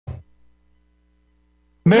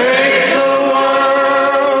Make the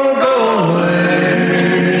world go away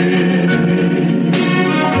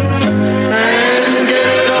and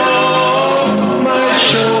get off my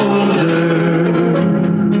shoulders.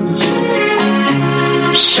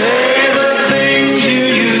 Say the things you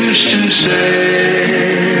used to say.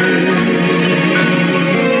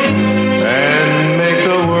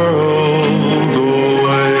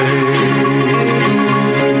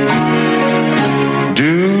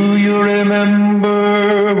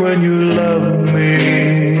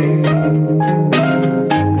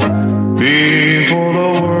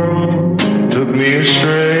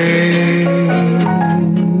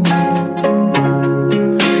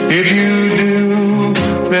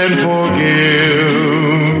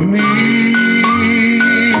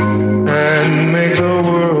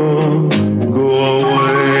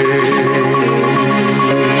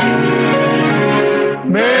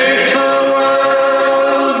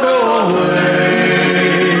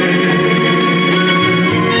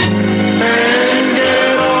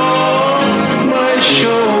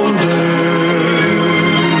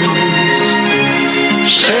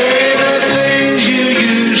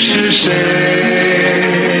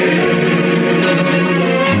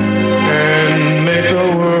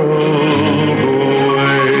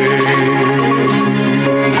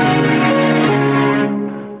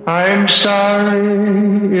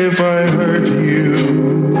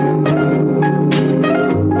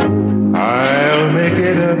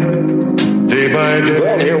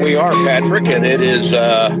 And it is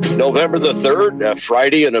November the 3rd,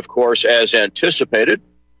 Friday, and of course, as anticipated,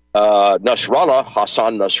 Hassan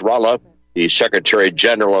Nasrallah, the Secretary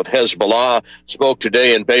General of Hezbollah, spoke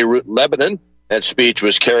today in Beirut, Lebanon. That speech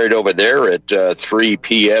was carried over there at 3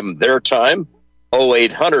 p.m. their time,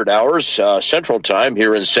 0800 hours Central Time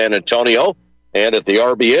here in San Antonio and at the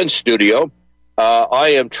RBN studio. I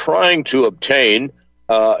am trying to obtain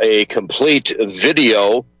a complete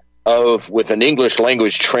video with an English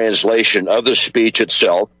language translation of the speech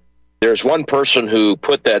itself. There's one person who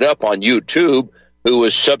put that up on YouTube who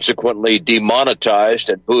was subsequently demonetized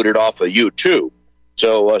and booted off of YouTube.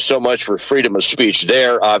 So much for freedom of speech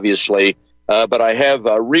there, obviously. But I have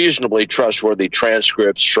reasonably trustworthy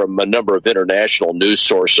transcripts from a number of international news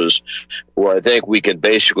sources where I think we can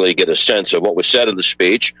basically get a sense of what was said in the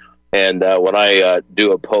speech. And when I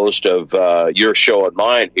do a post of your show and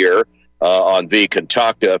mine here on V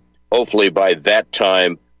Contacta, hopefully by that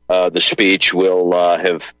time, the speech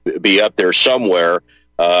will be up there somewhere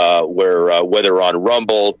where whether on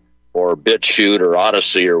Rumble or BitChute or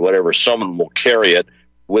Odyssey or whatever, someone will carry it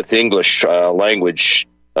with English language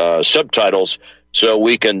subtitles so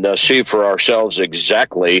we can see for ourselves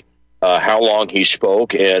exactly how long he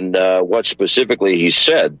spoke and what specifically he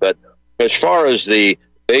said. But as far as the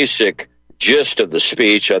basic gist of the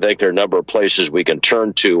speech, I think there are a number of places we can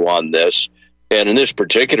turn to on this. And in this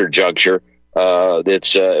particular juncture,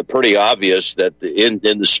 it's pretty obvious that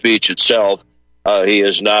in the speech itself, he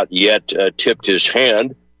has not yet tipped his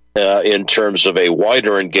hand in terms of a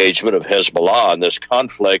wider engagement of Hezbollah in this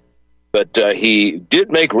conflict. But he did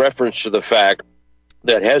make reference to the fact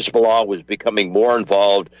that Hezbollah was becoming more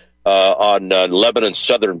involved on Lebanon's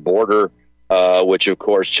southern border, which, of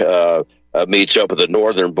course, meets up with the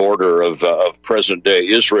northern border of present-day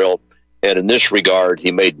Israel. And in this regard,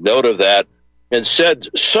 he made note of that and said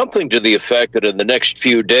something to the effect that in the next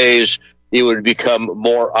few days it would become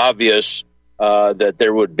more obvious that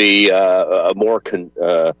there would be more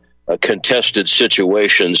contested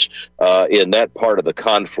situations in that part of the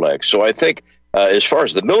conflict. So I think as far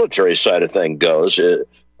as the military side of things goes,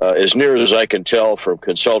 as near as I can tell from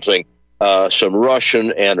consulting some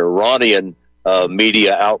Russian and Iranian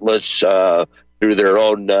media outlets through their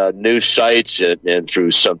own news sites and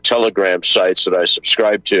through some Telegram sites that I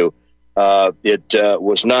subscribe to, it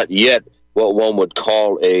was not yet what one would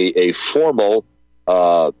call a formal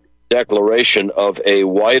declaration of a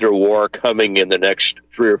wider war coming in the next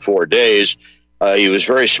 3 or 4 days. He was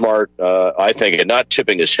very smart, I think, in not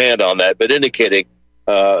tipping his hand on that, but indicating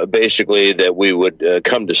basically that we would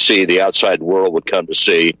come to see, the outside world would come to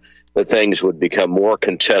see, that things would become more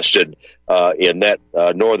contested in that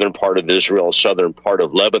northern part of Israel, southern part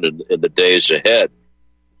of Lebanon in the days ahead.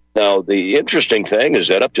 Now, the interesting thing is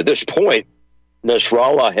that up to this point,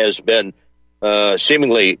 Nasrallah has been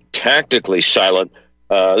seemingly tactically silent.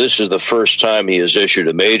 This is the first time he has issued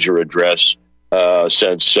a major address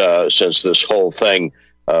since this whole thing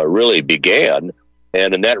really began.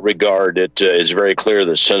 And in that regard, it is very clear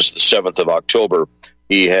that since the 7th of October,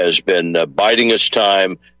 he has been biding his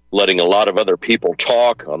time, letting a lot of other people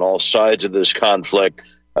talk on all sides of this conflict.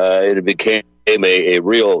 It became a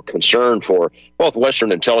real concern for both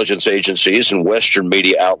Western intelligence agencies and Western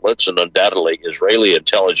media outlets, and undoubtedly Israeli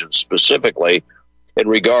intelligence specifically, in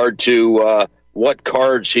regard to what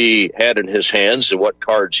cards he had in his hands and what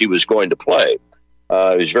cards he was going to play.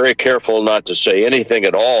 He was very careful not to say anything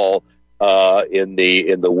at all in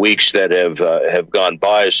the weeks that have gone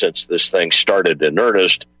by since this thing started in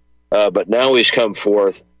earnest. But now he's come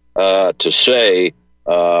forth to say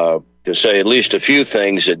at least a few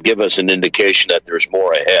things that give us an indication that there's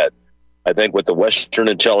more ahead. I think what the Western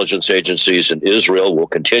intelligence agencies in Israel will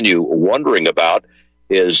continue wondering about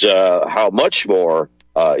is how much more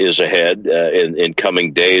is ahead in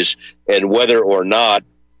coming days, and whether or not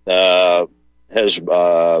has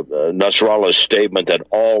Nasrallah's statement that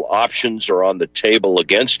all options are on the table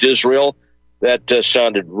against Israel, that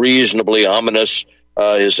sounded reasonably ominous.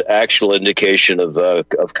 His actual indication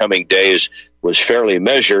of coming days was fairly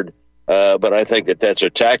measured, but I think that that's a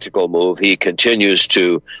tactical move. He continues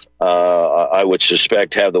to, I would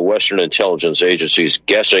suspect, have the Western intelligence agencies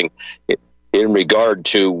guessing in regard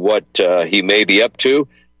to what he may be up to,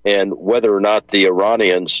 and whether or not the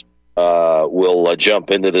Iranians will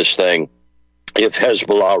jump into this thing if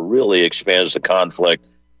Hezbollah really expands the conflict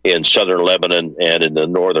in southern Lebanon and in the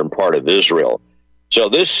northern part of Israel. So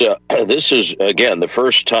this is, again, the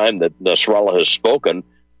first time that Nasrallah has spoken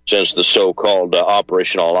since the so-called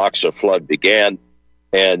Operation Al-Aqsa flood began,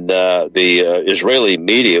 and the Israeli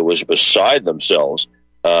media was beside themselves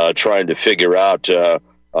trying to figure out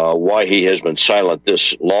why he has been silent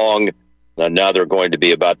this long. Now they're going to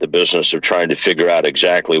be about the business of trying to figure out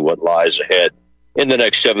exactly what lies ahead in the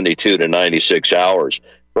next 72 to 96 hours.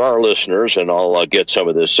 For our listeners, and I'll get some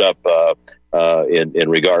of this up in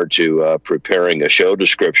regard to preparing a show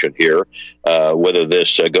description here, whether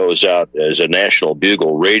this goes out as a National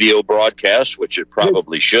Bugle radio broadcast, which it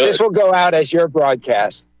probably should. This will go out as your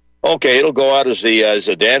broadcast. Okay, it'll go out as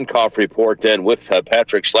a Dankof report then with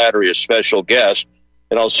Patrick Slattery as special guest,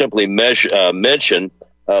 and I'll simply mention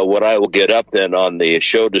what I will get up then on the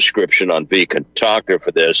show description on vContakter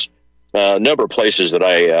for this. A number of places that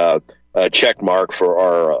I check mark for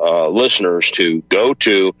our listeners to go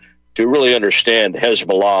to really understand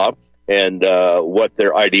Hezbollah and what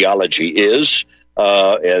their ideology is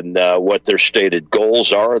and what their stated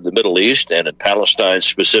goals are in the Middle East and in Palestine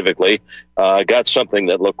specifically. I got something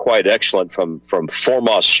that looked quite excellent from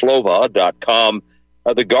formoslova.com.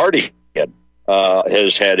 The Guardian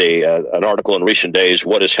has had an article in recent days,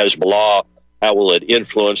 What is Hezbollah? How will it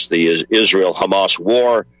influence the Israel-Hamas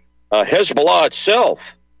war? Hezbollah itself,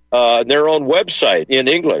 their own website in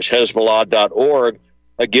English, Hezbollah.org,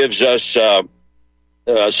 gives us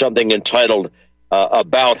something entitled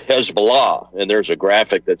About Hezbollah. And there's a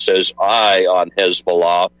graphic that says I on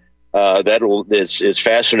Hezbollah. It's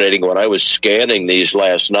fascinating. When I was scanning these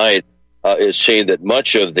last night, it seemed that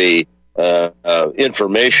much of the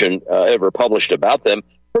information ever published about them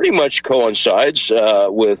pretty much coincides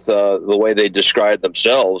with the way they describe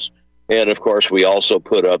themselves. And, of course, we also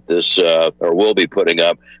put up this, or will be putting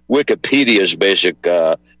up, Wikipedia's basic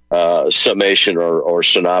summation or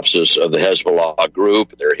synopsis of the Hezbollah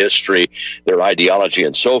group, their history, their ideology,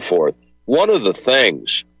 and so forth. One of the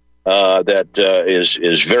things that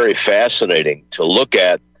is very fascinating to look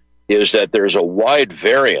at is that there's a wide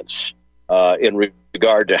variance in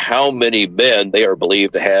regard to how many men they are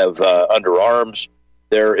believed to have under arms.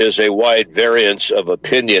 There is a wide variance of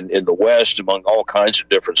opinion in the West among all kinds of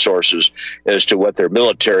different sources as to what their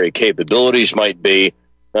military capabilities might be.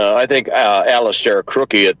 I think Alistair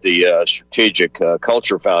Crookie at the Strategic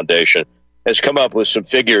Culture Foundation has come up with some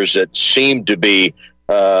figures that seem to be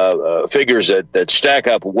figures that stack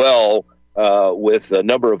up well with a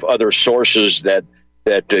number of other sources that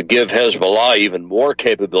give Hezbollah even more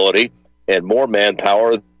capability and more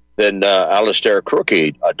manpower than Alistair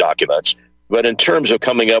Crookie documents. But in terms of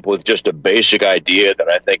coming up with just a basic idea that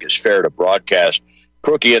I think is fair to broadcast,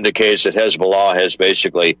 Crookie indicates that Hezbollah has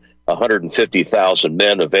basically 150,000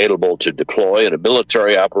 men available to deploy in a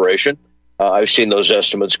military operation. I've seen those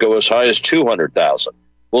estimates go as high as 200,000.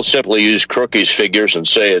 We'll simply use Crookie's figures and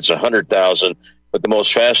say it's 100,000. But the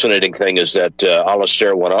most fascinating thing is that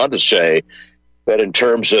Alistair went on to say that in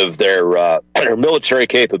terms of their military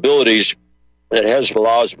capabilities, that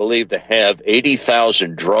Hezbollah is believed to have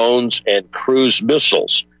 80,000 drones and cruise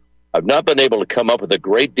missiles. I've not been able to come up with a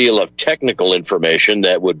great deal of technical information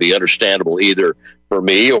that would be understandable either for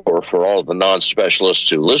me or for all of the non-specialists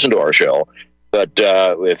who listen to our show. But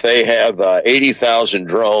if they have 80,000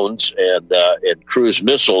 drones and cruise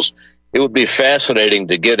missiles, it would be fascinating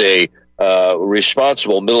to get a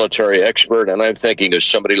responsible military expert, and I'm thinking of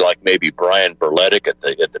somebody like maybe Brian Berletic at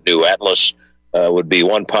the New Atlas, would be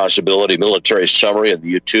one possibility. Military Summary of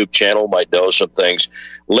the YouTube channel might know some things.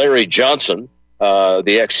 Larry Johnson,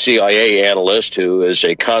 the ex-CIA analyst who is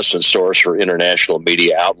a constant source for international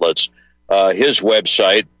media outlets, his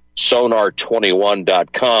website,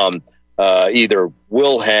 sonar21.com, either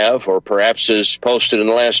will have or perhaps is posted in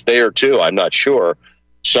the last day or two, I'm not sure,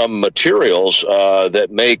 some materials that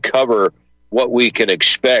may cover what we can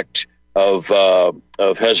expect of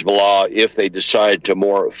Hezbollah if they decide to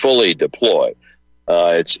more fully deploy.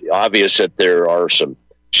 It's obvious that there are some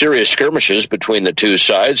serious skirmishes between the two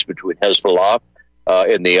sides, between Hezbollah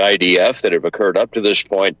and the IDF, that have occurred up to this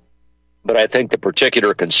point. But I think the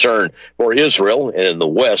particular concern for Israel and in the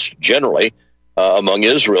West generally, among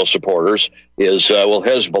Israel supporters, is will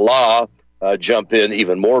Hezbollah jump in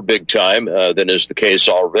even more big time than is the case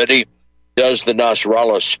already? Does the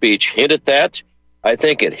Nasrallah speech hint at that? I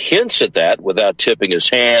think it hints at that without tipping his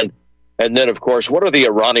hand. And then, of course, what are the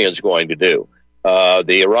Iranians going to do?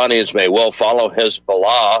 The Iranians may well follow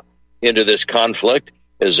Hezbollah into this conflict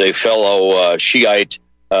as a fellow Shiite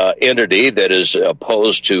entity that is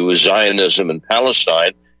opposed to Zionism in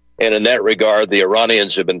Palestine. And in that regard, the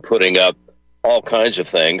Iranians have been putting up all kinds of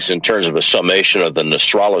things in terms of a summation of the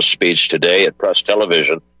Nasrallah speech today at Press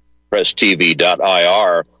Television,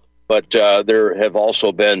 presstv.ir. But there have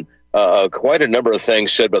also been quite a number of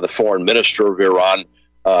things said by the foreign minister of Iran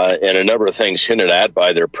and a number of things hinted at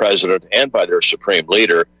by their president and by their supreme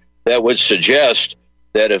leader that would suggest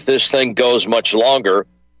that if this thing goes much longer,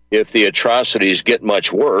 if the atrocities get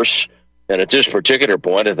much worse, and at this particular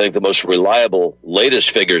point, I think the most reliable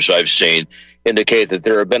latest figures I've seen indicate that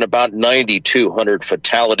there have been about 9,200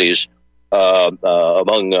 fatalities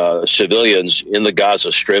among civilians in the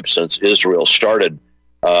Gaza Strip since Israel started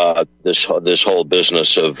this whole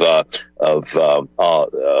business of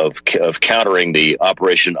countering the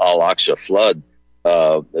Operation Al-Aqsa flood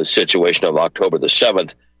situation of October the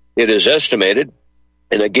 7th. It is estimated,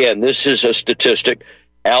 and again, this is a statistic.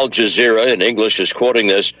 Al Jazeera in English is quoting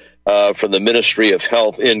this from the Ministry of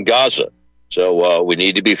Health in Gaza. So we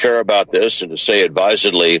need to be fair about this and to say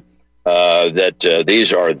advisedly that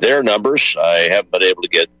these are their numbers. I haven't been able to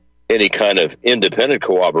get any kind of independent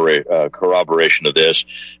corroboration of this.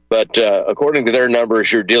 But according to their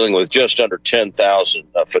numbers, you're dealing with just under 10,000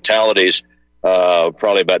 fatalities,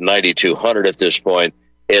 probably about 9,200 at this point.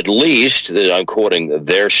 At least, I'm quoting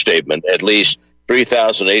their statement, at least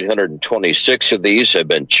 3,826 of these have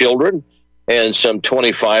been children, and some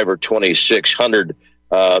 25 or 2,600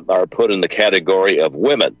 are put in the category of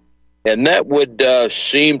women. And that would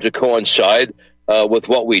seem to coincide with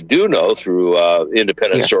what we do know through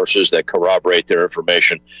independent sources that corroborate their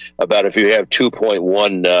information about if you have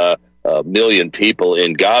 2.1 million people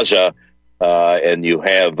in Gaza and you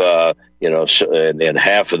have, and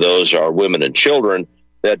half of those are women and children,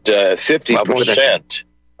 that 50%,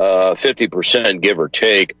 50%, give or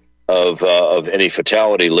take, of any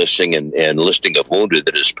fatality listing and listing of wounded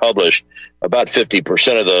that is published, about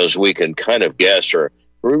 50% of those we can kind of guess or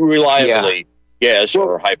reliably guess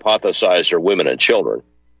or hypothesize are women and children.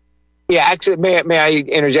 Yeah, actually, may I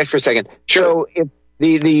interject for a second? Sure. So if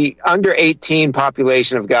the under 18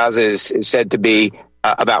 population of Gaza is said to be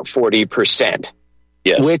about 40%.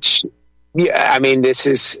 Yes. Which, I mean,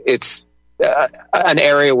 it's an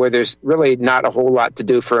area where there's really not a whole lot to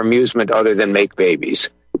do for amusement other than make babies.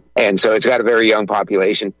 And so it's got a very young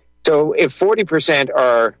population. So if 40%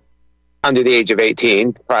 are under the age of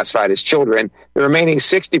 18, classified as children, the remaining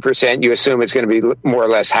 60%, you assume it's going to be more or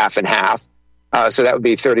less half and half. So that would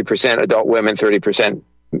be 30% adult women, 30%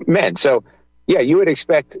 men. So, yeah, you would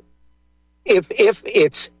expect if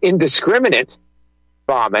it's indiscriminate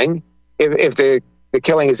bombing, if the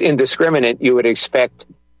killing is indiscriminate, you would expect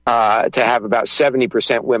to have about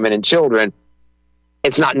 70% women and children.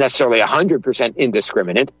 It's not necessarily 100%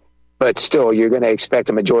 indiscriminate, but still you're going to expect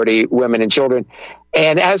a majority women and children.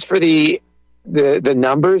 And as for the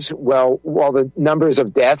numbers, well, the numbers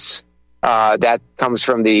of deaths, that comes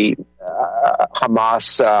from the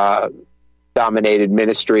Hamas dominated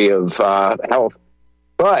Ministry of Health.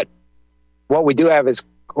 But what we do have is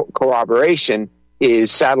corroboration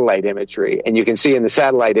is satellite imagery. And you can see in the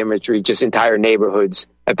satellite imagery, just entire neighborhoods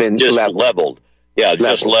have been leveled. Yeah,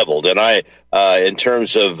 just leveled. And I, in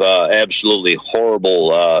terms of absolutely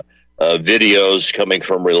horrible videos coming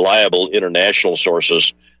from reliable international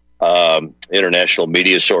sources, international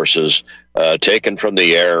media sources, taken from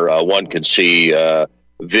the air, one can see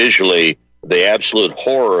visually the absolute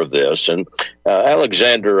horror of this. And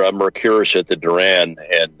Alexander Mercouris at the Duran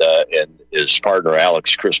and his partner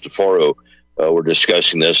Alex Christoforou were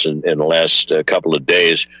discussing this in the last couple of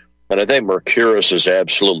days. And I think Mercouris is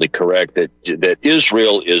absolutely correct that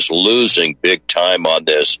Israel is losing big time on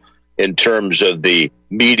this in terms of the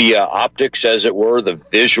media optics, as it were, the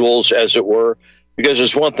visuals, as it were, because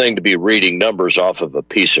it's one thing to be reading numbers off of a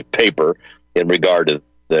piece of paper in regard to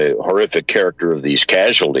the horrific character of these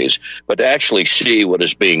casualties, but to actually see what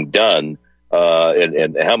is being done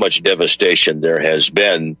and how much devastation there has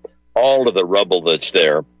been, all of the rubble that's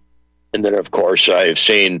there. And then, of course, I have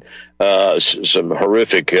seen some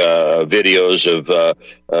horrific videos of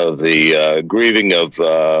the grieving of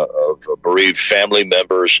bereaved family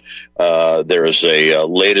members. There is a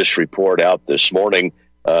latest report out this morning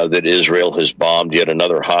that Israel has bombed yet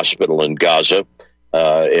another hospital in Gaza,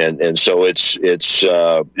 and so it's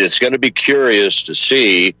going to be curious to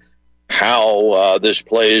see how this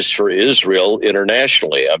plays for Israel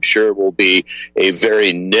internationally. I'm sure it will be a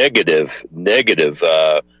very negative.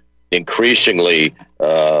 Increasingly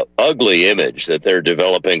ugly image that they're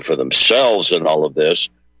developing for themselves in all of this.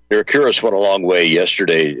 Mercouris went a long way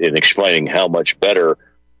yesterday in explaining how much better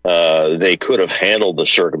they could have handled the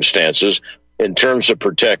circumstances in terms of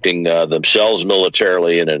protecting themselves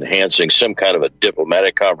militarily and enhancing some kind of a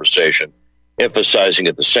diplomatic conversation, emphasizing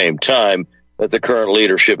at the same time that the current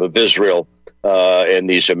leadership of Israel and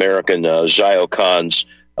these American Ziocons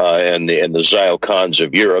and the Ziocons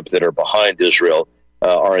of Europe that are behind Israel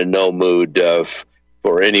are in no mood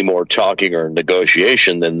for any more talking or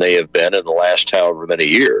negotiation than they have been in the last however many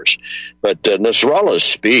years. But Nasrallah's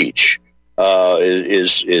speech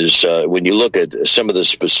is when you look at some of the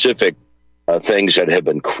specific things that have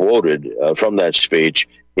been quoted from that speech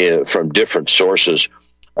from different sources,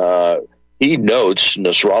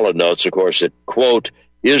 Nasrallah notes, of course, that, quote,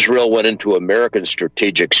 Israel went into American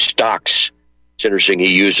strategic stocks. It's interesting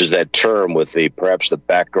he uses that term with perhaps the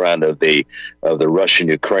background of the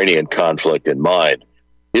Russian-Ukrainian conflict in mind.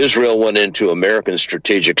 Israel went into American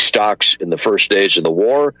strategic stocks in the first days of the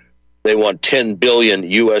war. They want $10 billion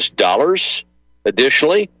US.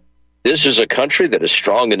 Additionally, this is a country that is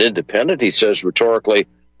strong and independent. He says rhetorically,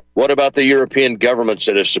 what about the European governments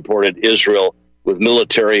that have supported Israel with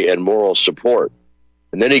military and moral support?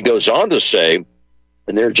 And then he goes on to say,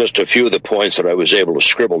 and there are just a few of the points that I was able to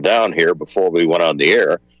scribble down here before we went on the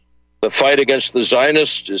air. The fight against the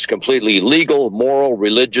Zionists is completely legal, moral,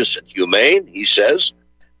 religious, and humane, he says.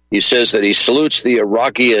 He says that he salutes the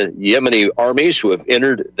Iraqi and Yemeni armies who have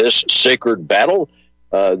entered this sacred battle.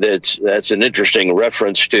 That's an interesting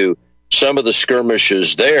reference to some of the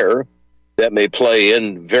skirmishes there that may play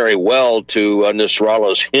in very well to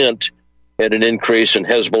Nasrallah's hint at an increase in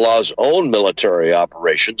Hezbollah's own military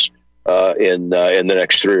operations in the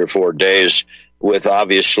next 3 or 4 days, with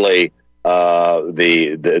obviously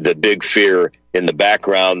the big fear in the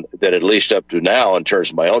background that, at least up to now, in terms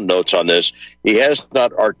of my own notes on this, he has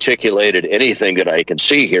not articulated anything that I can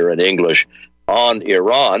see here in English on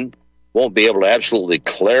Iran. Won't be able to absolutely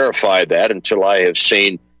clarify that until I have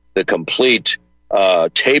seen the complete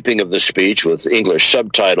taping of the speech with English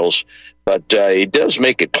subtitles. But he does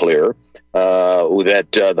make it clear that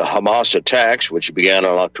the Hamas attacks, which began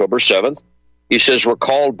on October 7th, he says were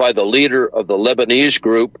called by the leader of the Lebanese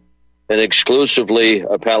group an exclusively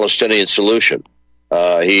a Palestinian solution.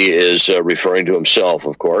 He is referring to himself,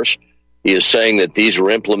 of course. He is saying that these were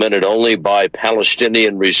implemented only by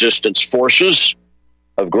Palestinian resistance forces.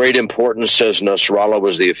 Of great importance, says Nasrallah,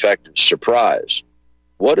 was the effect of surprise.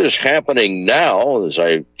 What is happening now, as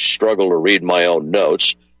I struggle to read my own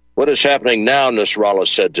notes, what is happening now, Nasrallah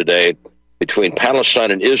said today, between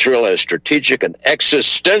Palestine and Israel as strategic and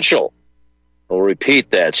existential, I'll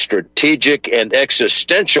repeat that, strategic and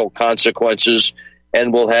existential consequences,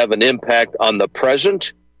 and will have an impact on the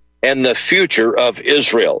present and the future of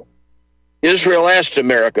Israel. Israel asked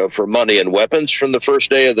America for money and weapons from the first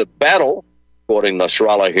day of the battle, quoting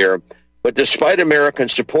Nasrallah here, but despite American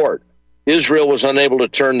support, Israel was unable to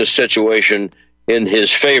turn the situation in his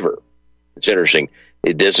favor. It's interesting.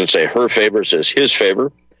 It doesn't say her favor, it says his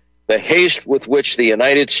favor. The haste with which the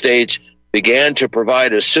United States began to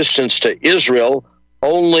provide assistance to Israel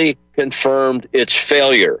only confirmed its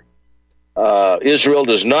failure. Israel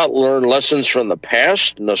does not learn lessons from the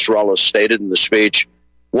past, Nasrallah stated in the speech.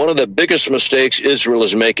 One of the biggest mistakes Israel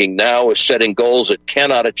is making now is setting goals it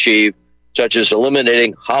cannot achieve, such as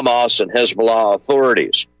eliminating Hamas and Hezbollah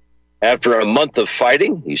authorities. After a month of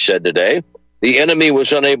fighting, he said today, the enemy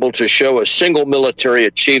was unable to show a single military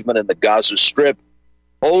achievement in the Gaza Strip,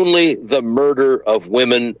 only the murder of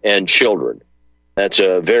women and children. That's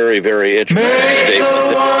a very, very interesting Make the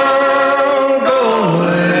statement. world go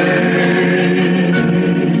away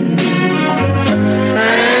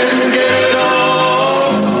and get it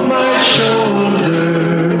off my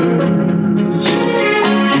shoulders.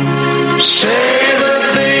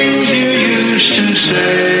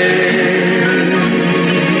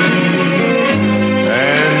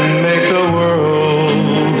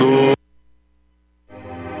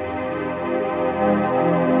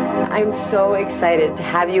 I'm so excited to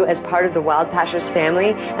have you as part of the Wild Pastures family,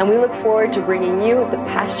 and we look forward to bringing you the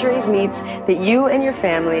pasture-raised meats that you and your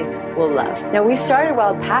family will love. Now, we started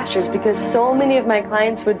Wild Pastures because so many of my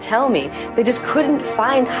clients would tell me they just couldn't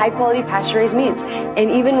find high-quality pasture-raised meats, and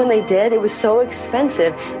even when they did, it was so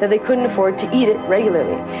expensive that they couldn't afford to eat it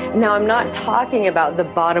regularly. Now, I'm not talking about the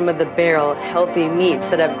bottom-of-the-barrel healthy meats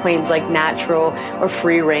that have claims like natural or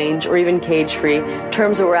free-range or even cage-free,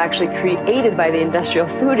 terms that were actually created by the industrial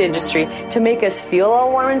food industry to make us feel all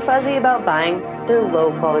warm and fuzzy about buying their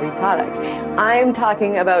low-quality products. I'm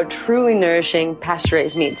talking about truly nourishing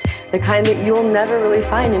pasture-raised meats, the kind that you'll never really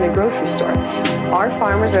find in a grocery store. Our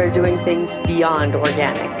farmers are doing things beyond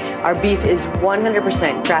organic. Our beef is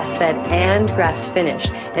 100% grass-fed and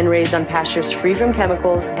grass-finished and raised on pastures free from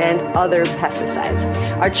chemicals and other pesticides.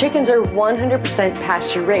 Our chickens are 100%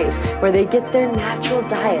 pasture-raised, where they get their natural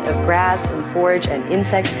diet of grass and forage and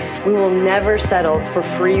insects. We will never settle for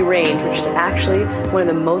free range, which is actually one of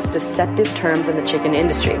the most deceptive terms in the chicken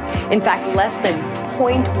industry. In fact, less than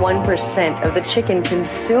 0.1% of the chicken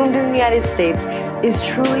consumed in the United States is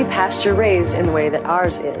truly pasture-raised in the way that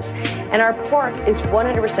ours is. And our pork is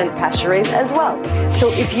 100% pasture-raised as well. So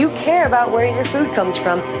if you care about where your food comes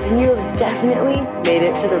from, then you have definitely made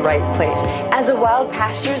it to the right place. As a Wild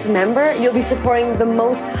Pastures member, you'll be supporting the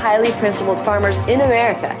most highly principled farmers in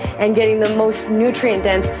America and getting the most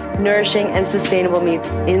nutrient-dense, nourishing, and sustainable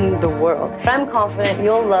meats in the world. I'm confident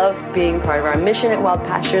you'll love being part of our mission at Wild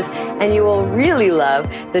Pastures, and you will really love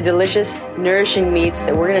the delicious, nourishing meats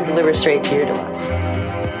that we're going to deliver straight to your door.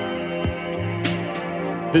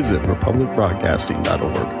 Visit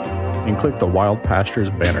republicbroadcasting.org and click the Wild Pastures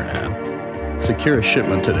banner ad. Secure a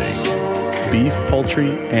shipment today. Beef,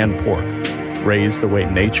 poultry, and pork, raised the way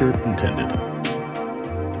nature intended.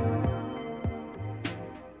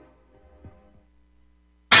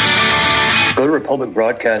 Go to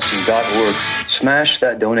republicbroadcasting.org, smash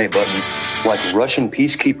that donate button like Russian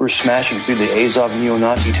peacekeepers smashing through the Azov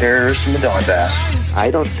neo-Nazi terrorists in the Donbass. I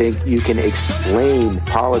don't think you can explain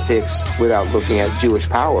politics without looking at Jewish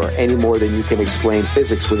power any more than you can explain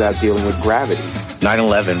physics without dealing with gravity.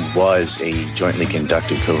 9/11 was a jointly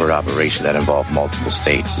conducted covert operation that involved multiple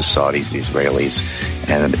states, the Saudis, the Israelis,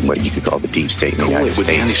 and what you could call the deep state in the United States.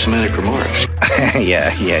 With anti-Semitic remarks.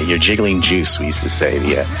 yeah, you're jiggling juice, we used to say.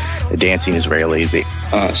 The dancing Israelis.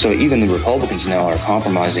 So even the Republicans now are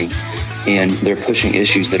compromising, and they're pushing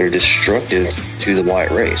issues that are destructive to the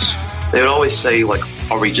white race. They would always say, like,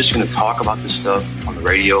 are we just going to talk about this stuff on the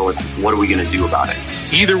radio, or what are we going to do about it?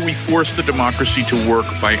 Either we force the democracy to work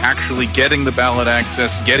by actually getting the ballot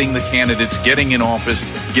access, getting the candidates, getting in office,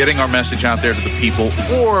 getting our message out there to the people,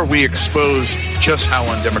 or we expose just how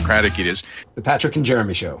undemocratic it is. The Patrick and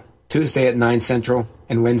Jeremy Show, Tuesday at 9 Central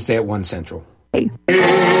and Wednesday at 1 Central. And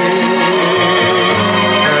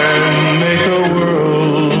make the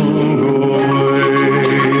world go away.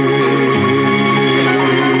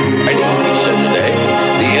 I know what he said today.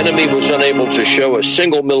 The enemy was unable to show a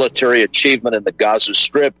single military achievement in the Gaza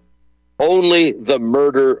Strip, only the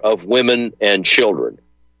murder of women and children.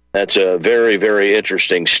 That's a very, very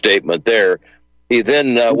interesting statement there. He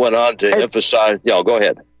then went on to emphasize... Yeah, go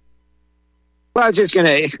ahead. Well, I was just going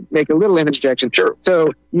to make a little interjection. Sure.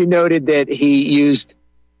 So you noted that he used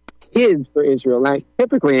his for Israel. Now,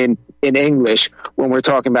 typically in English, when we're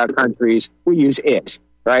talking about countries, we use it,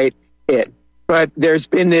 right? It. But there's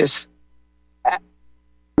been this,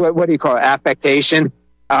 what do you call it, affectation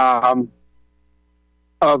of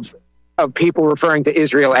people referring to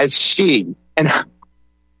Israel as she and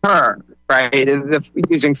her, right?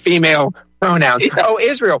 Using female pronouns. Yeah. Oh,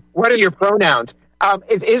 Israel, what are your pronouns?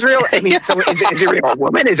 Is Israel, so is Israel a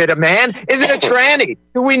woman? Is it a man? Is it a tranny?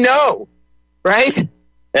 Do we know? Right?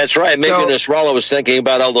 That's right. Maybe Nasrallah was thinking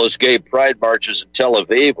about all those gay pride marches in Tel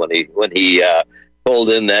Aviv when he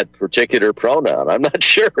pulled in that particular pronoun. I'm not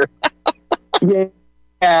sure.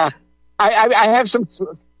 Yeah. I have some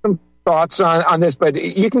thoughts on this, but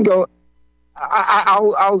you can go.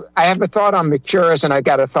 I have a thought on Mercurus, and I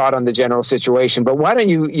got a thought on the general situation. But why don't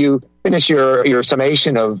you finish your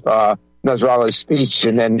summation of Nasrallah's speech,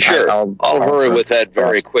 and then sure. I'll hurry with that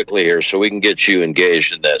very quickly here, so we can get you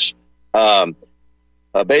engaged in this.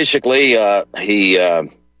 Basically, he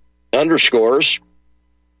underscores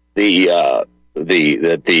that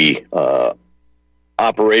the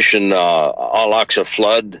Operation Al-Aqsa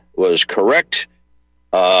flood was correct,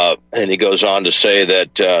 and he goes on to say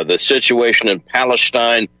that the situation in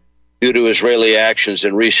Palestine, due to Israeli actions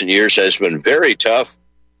in recent years, has been very tough,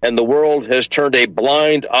 and the world has turned a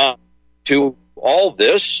blind eye to all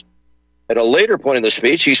this. At a later point in the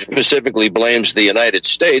speech, he specifically blames the United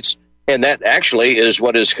States And that actually is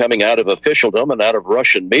what is coming out of officialdom and out of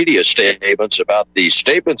Russian media statements about the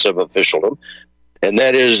statements of officialdom. And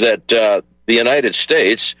that is that the United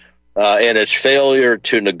States and its failure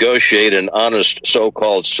to negotiate an honest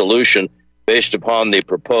so-called solution based upon the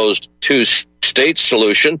proposed two-state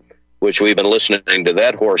solution, which we've been listening to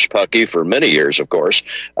that horse pucky for many years, of course,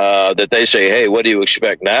 that they say, hey, what do you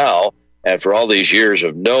expect now after all these years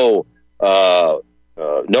of no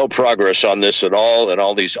progress on this at all, and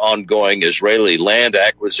all these ongoing Israeli land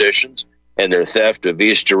acquisitions and their theft of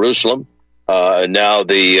East Jerusalem, and now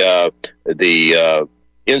the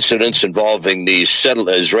incidents involving the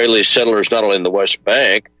Israeli settlers not only in the West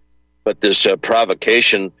Bank, but this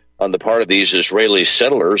provocation on the part of these Israeli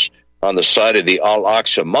settlers on the side of the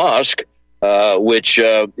Al-Aqsa Mosque, which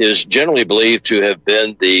is generally believed to have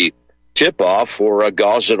been the tip-off for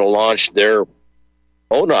Gaza to launch their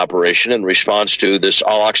own operation in response to this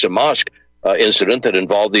Al-Aqsa Mosque incident that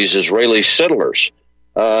involved these Israeli settlers.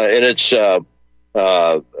 And it's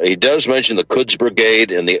he does mention the Quds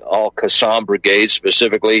Brigade and the Al-Qassam Brigade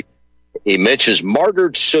specifically. He mentions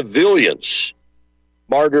martyred civilians,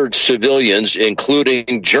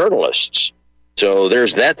 including journalists. So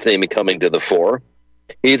there's that theme coming to the fore.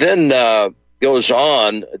 He then goes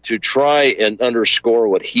on to try and underscore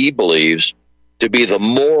what he believes to be the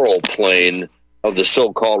moral plane of the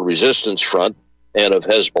so-called resistance front and of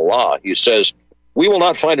Hezbollah. He says, we will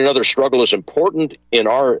not find another struggle as important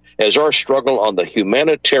as our struggle on the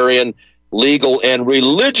humanitarian, legal, and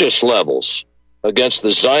religious levels against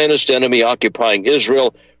the Zionist enemy occupying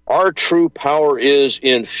Israel. Our true power is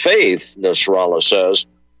in faith, Nasrallah says.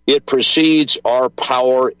 It precedes our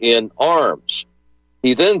power in arms.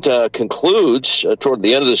 He then concludes, toward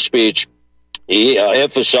the end of the speech, he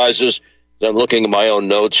emphasizes, I'm looking at my own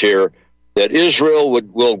notes here, that Israel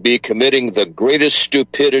will be committing the greatest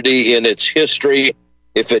stupidity in its history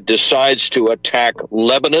if it decides to attack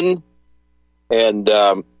Lebanon. And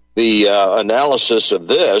the analysis of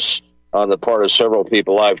this on the part of several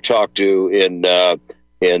people I've talked to in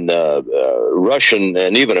Russian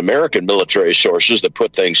and even American military sources that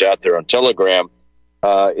put things out there on Telegram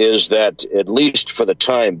is that, at least for the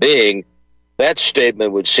time being, that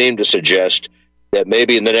statement would seem to suggest that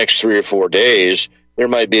maybe in the next 3 or 4 days, there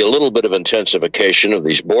might be a little bit of intensification of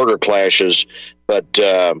these border clashes, but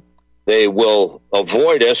they will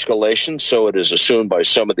avoid escalation, so it is assumed by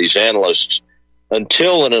some of these analysts,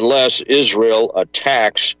 until and unless Israel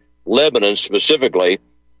attacks Lebanon specifically.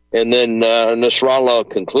 And then Nasrallah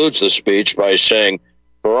concludes the speech by saying,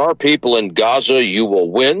 for our people in Gaza, you will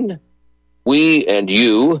win. We and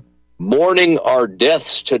you, mourning our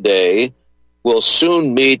deaths today, will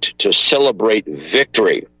soon meet to celebrate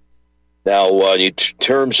victory. Now, in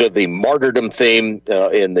terms of the martyrdom theme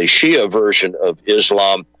in the Shia version of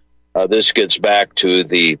Islam, this gets back to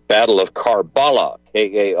the Battle of Karbala,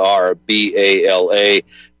 Karbala.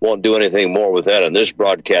 Won't do anything more with that on this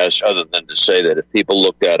broadcast other than to say that if people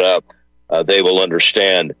look that up, they will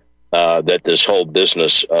understand that this whole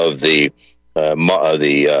business of of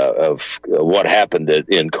what happened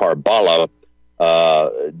in Karbala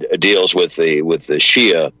deals with the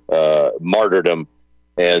Shia martyrdom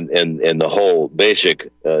and the whole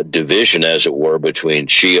basic division, as it were, between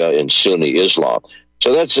Shia and Sunni Islam.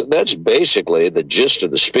 So that's basically the gist of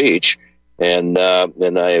the speech. And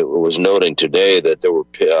I was noting today that there were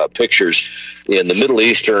pictures in the Middle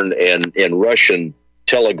Eastern and Russian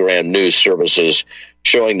Telegram news services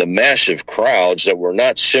showing the massive crowds that were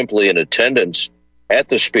not simply in attendance at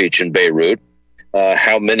the speech in Beirut.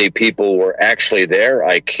 How many people were actually there,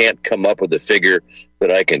 I can't come up with a figure that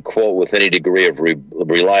I can quote with any degree of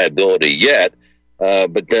reliability yet.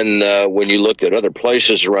 But then when you looked at other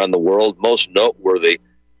places around the world, most noteworthy,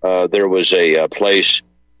 there was a place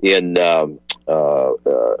in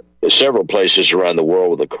several places around the world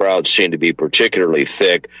where the crowds seemed to be particularly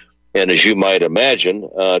thick. And as you might imagine,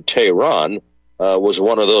 Tehran was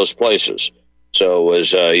one of those places. So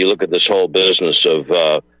as you look at this whole business of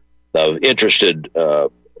interested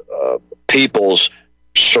peoples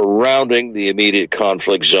surrounding the immediate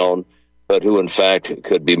conflict zone, but who in fact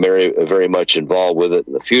could be very, very much involved with it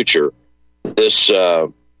in the future, this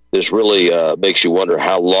really makes you wonder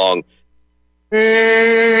how long.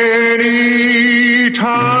 Anytime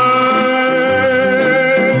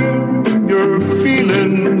you're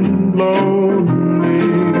feeling lonely,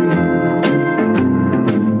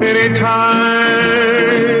 anytime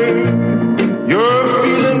you're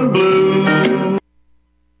feeling blue.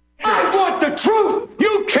 I want the truth!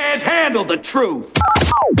 You can't handle the truth!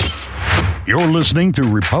 You're listening to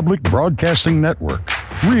Republic Broadcasting Network.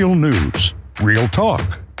 Real news, real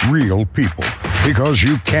talk, real people. Because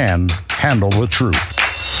you can handle the truth.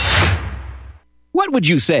 What would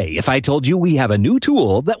you say if I told you we have a new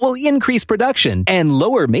tool that will increase production and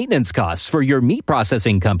lower maintenance costs for your meat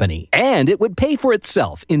processing company? And it would pay for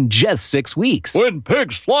itself in just 6 weeks. When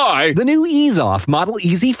pigs fly! The new Ease Off Model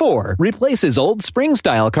Easy 4 replaces old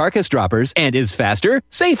spring-style carcass droppers and is faster,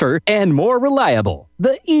 safer, and more reliable.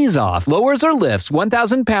 The Ease Off lowers or lifts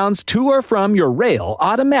 1,000 pounds to or from your rail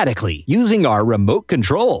automatically using our remote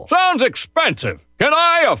control. Sounds expensive. Can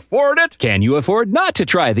I afford it? Can you afford not to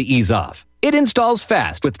try the Ease Off? It installs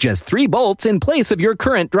fast with just 3 bolts in place of your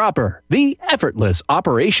current dropper. The effortless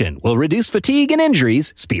operation will reduce fatigue and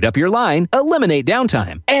injuries, speed up your line, eliminate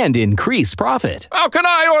downtime, and increase profit. How can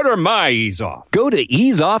I order my Ease Off? Go to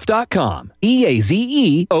easeoff.com,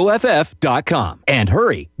 EAZEOFF.com, and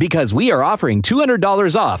hurry, because we are offering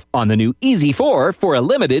 $200 off on the new Easy 4 for a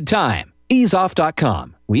limited time.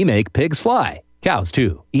 Easeoff.com. We make pigs fly. Cows,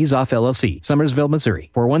 too. Ease Off LLC, Summersville, Missouri,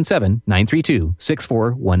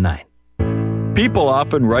 417-932-6419. People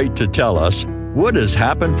often write to tell us what has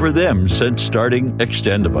happened for them since starting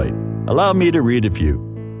Extendivite. Allow me to read a few.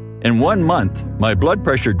 In 1 month, my blood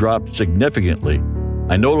pressure dropped significantly.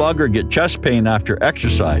 I no longer get chest pain after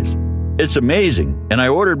exercise. It's amazing, and I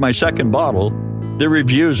ordered my second bottle. The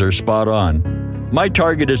reviews are spot on. My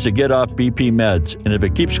target is to get off BP meds, and if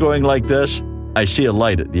it keeps going like this, I see a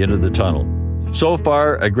light at the end of the tunnel. So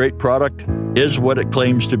far, a great product is what it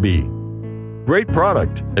claims to be. Great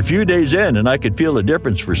product. A few days in and I could feel a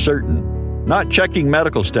difference for certain. Not checking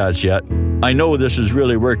medical stats yet. I know this is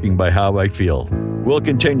really working by how I feel. We'll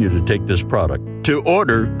continue to take this product. To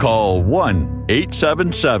order, call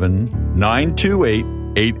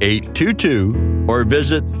 1-877-928-8822 or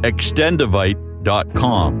visit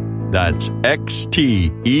extendivite.com. That's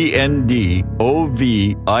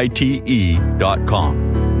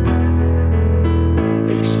XTENDOVITE.com.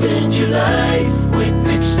 Extend your life with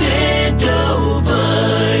Extendovite.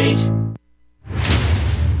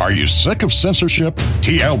 Are you sick of censorship?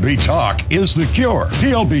 TLB Talk is the cure.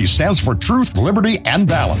 TLB stands for Truth, Liberty, and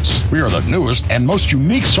Balance. We are the newest and most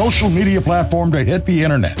unique social media platform to hit the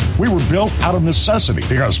internet. We were built out of necessity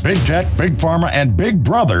because big tech, big pharma, and big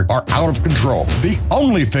brother are out of control. The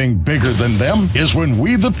only thing bigger than them is when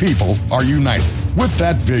we the people are united. With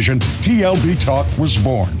that vision, TLB Talk was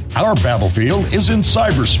born. Our battlefield is in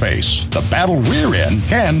cyberspace. The battle we're in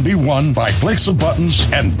can be won by clicks of buttons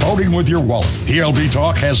and voting with your wallet. TLB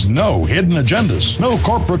Talk has no hidden agendas, no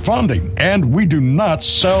corporate funding, and we do not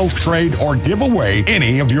sell, trade, or give away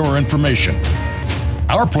any of your information.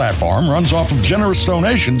 Our platform runs off of generous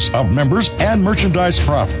donations of members and merchandise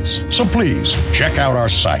profits. So please, check out our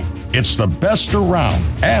site. It's the best around.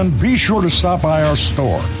 And be sure to stop by our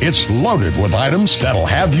store. It's loaded with items that'll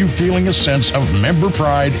have you feeling a sense of member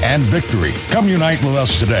pride and victory. Come unite with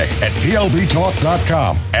us today at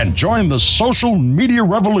tlbtalk.com and join the social media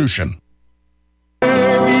revolution.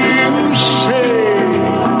 You say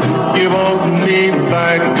you want me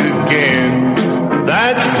back again.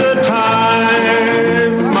 That's the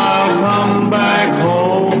time I'll come back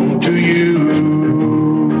home to you.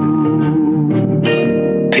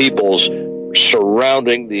 Peoples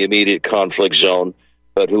surrounding the immediate conflict zone,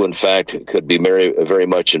 but who in fact could be very, very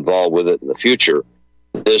much involved with it in the future.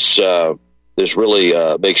 This really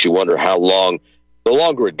makes you wonder how long. The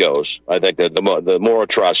longer it goes, I think that the more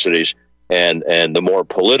atrocities and the more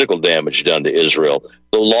political damage done to Israel,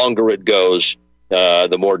 the longer it goes,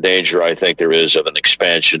 the more danger I think there is of an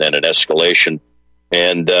expansion and an escalation.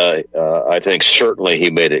 And I think certainly he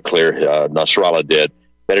made it clear, Nasrallah did,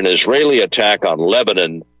 that an Israeli attack on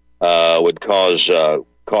Lebanon would cause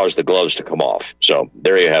the gloves to come off. So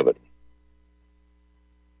there you have it.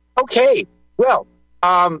 Okay, well,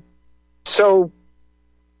 so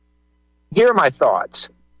here are my thoughts.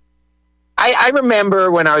 I remember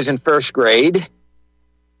when I was in first grade,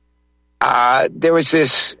 there was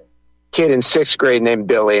this kid in sixth grade named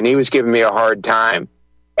Billy, and he was giving me a hard time.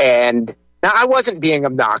 And now I wasn't being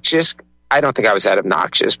obnoxious. I don't think I was that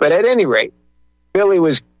obnoxious, but at any rate, Billy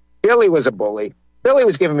was a bully. Billy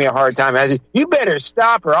was giving me a hard time. I said, "You better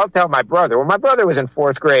stop, or I'll tell my brother." Well, my brother was in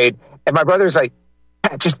fourth grade, and my brother was like,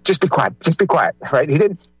 "Just be quiet, right?" He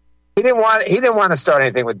didn't want to start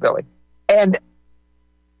anything with Billy. And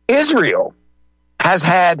Israel has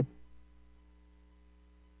had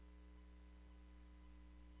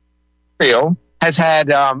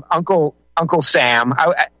Uncle Sam.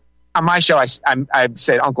 On my show, I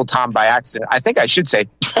said Uncle Tom by accident. I think I should say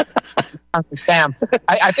Uncle Sam.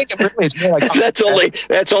 I think it really is more like that's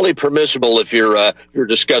only permissible if you're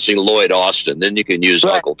discussing Lloyd Austin. Then you can use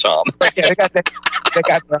right. Uncle Tom. Yeah, they got their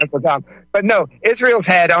Uncle Tom. But no, Israel's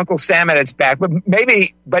had Uncle Sam at its back.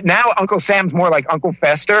 But now Uncle Sam's more like Uncle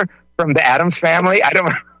Fester from the Addams Family. I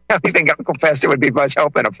don't I don't think Uncle Fester would be much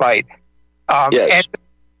help in a fight. Yes.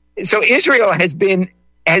 And so Israel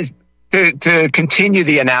to continue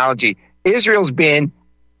the analogy, Israel's been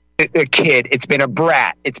a kid. It's been a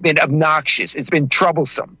brat. It's been obnoxious. It's been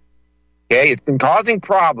troublesome. Okay, it's been causing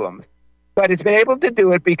problems, but it's been able to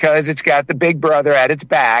do it because it's got the big brother at its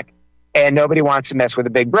back, and nobody wants to mess with the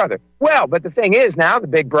big brother. Well, but the thing is, now the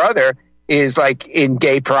big brother is like in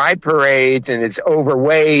gay pride parades, and it's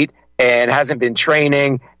overweight and hasn't been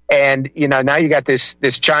training. And, now you got this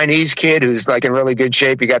Chinese kid who's like in really good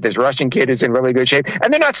shape. You got this Russian kid who's in really good shape,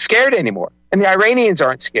 and they're not scared anymore. And the Iranians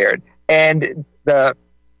aren't scared. And the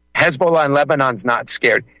Hezbollah in Lebanon's not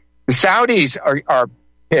scared. The Saudis are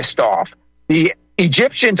pissed off. The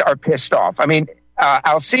Egyptians are pissed off. I mean,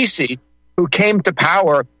 al-Sisi, who came to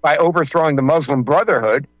power by overthrowing the Muslim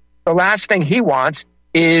Brotherhood, the last thing he wants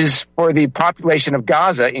is for the population of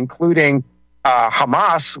Gaza, including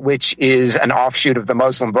Hamas, which is an offshoot of the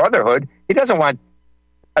Muslim Brotherhood. He doesn't want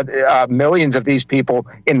millions of these people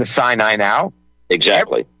in the Sinai now.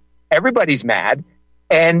 Exactly. Everybody's mad.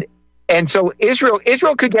 And so Israel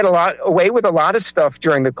could get away with a lot of stuff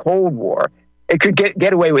during the Cold War. It could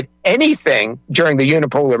get away with anything during the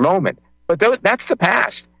unipolar moment. But that's the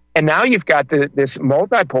past. And now you've got this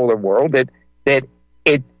multipolar world that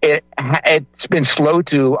it's been slow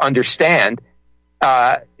to understand.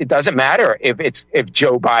 It doesn't matter if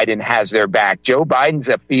Joe Biden has their back. Joe Biden's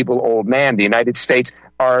a feeble old man. The United States,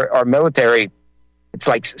 our military, it's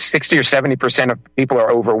like 60 or 70% of people are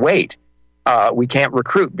overweight. We can't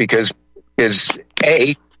recruit because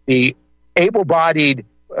the able-bodied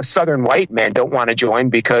Southern white men don't want to join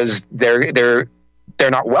because they're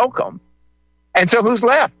not welcome. And so who's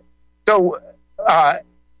left? So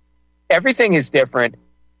everything is different.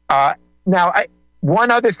 Now,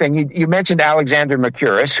 one other thing, you mentioned Alexander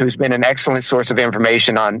Mercouris, who's been an excellent source of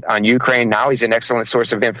information on Ukraine. Now he's an excellent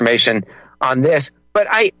source of information on this. But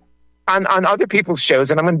on other people's shows,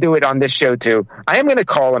 and I'm going to do it on this show too, I am going to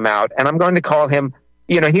call him out, and I'm going to call him,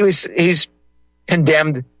 he's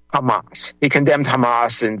condemned Hamas. He condemned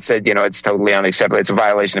Hamas and said, it's totally unacceptable. It's a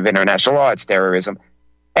violation of international law. It's terrorism.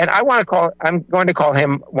 And I'm going to call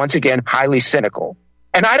him once again highly cynical.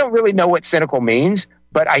 And I don't really know what cynical means,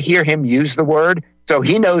 but I hear him use the word, so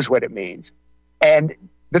he knows what it means. And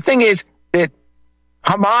the thing is that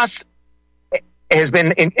Hamas has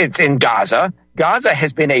been it's in Gaza. Gaza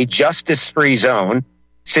has been a justice-free zone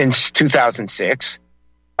since 2006.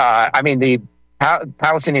 The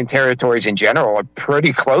Palestinian territories in general are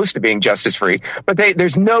pretty close to being justice-free, but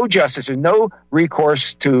there's no justice, there's no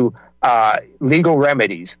recourse to legal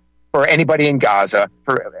remedies for anybody in Gaza.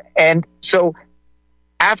 And so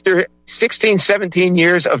after 16, 17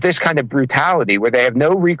 years of this kind of brutality where they have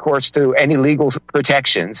no recourse to any legal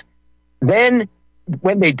protections, then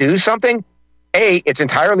when they do something, A, it's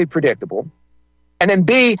entirely predictable. And then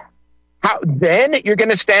B, then you're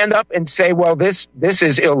going to stand up and say, well, this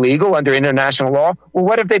is illegal under international law. Well,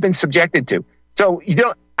 what have they been subjected to? So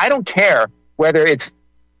I don't care whether it's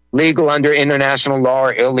legal under international law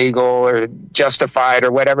or illegal or justified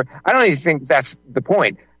or whatever. I don't even think that's the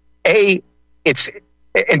point. A, it's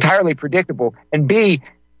entirely predictable. And B,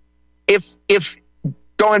 if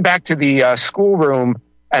going back to the schoolroom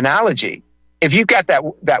analogy, if you've got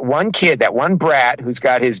that one kid, that one brat who's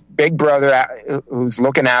got his big brother who's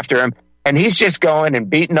looking after him, and he's just going and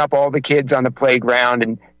beating up all the kids on the playground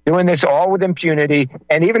and doing this all with impunity,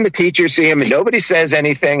 and even the teachers see him and nobody says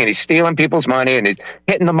anything, and he's stealing people's money and he's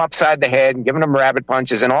hitting them upside the head and giving them rabbit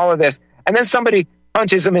punches and all of this, and then somebody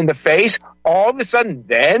punches him in the face, all of a sudden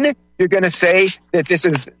then you're going to say that this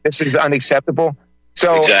is unacceptable.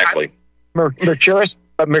 So exactly. Mercouris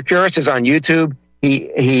is on YouTube.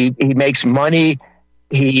 He makes money.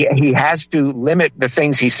 He has to limit the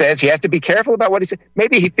things he says. He has to be careful about what he says.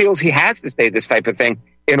 Maybe he feels he has to say this type of thing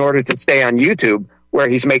in order to stay on YouTube where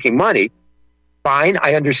he's making money. Fine,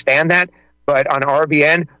 I understand that. But on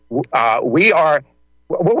RBN,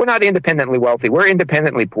 we're not independently wealthy. We're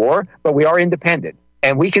independently poor, but we are independent.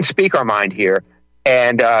 And we can speak our mind here.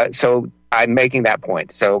 And so I'm making that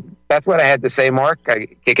point. So that's what I had to say, Mark. I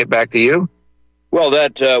kick it back to you. Well,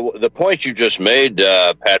 the point you just made,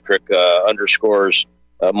 Patrick, underscores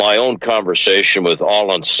my own conversation with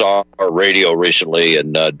Al Ansar Radio recently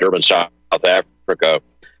in Durban, South Africa.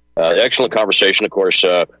 Excellent conversation. Of course,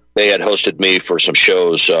 they had hosted me for some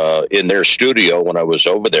shows in their studio when I was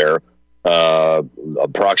over there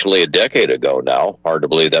approximately a decade ago now. Hard to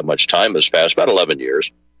believe that much time has passed, about 11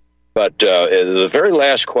 years. But the very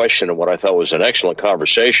last question, and what I thought was an excellent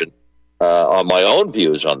conversation on my own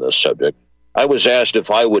views on this subject, I was asked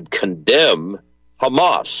if I would condemn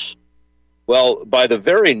Hamas. Well, by the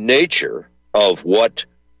very nature of what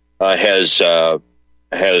has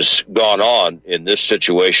gone on in this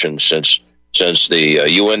situation since the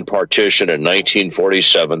UN partition in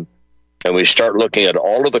 1947, and we start looking at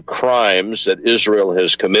all of the crimes that Israel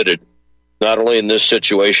has committed, not only in this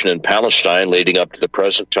situation in Palestine leading up to the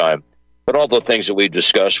present time, but all the things that we've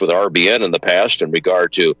discussed with RBN in the past in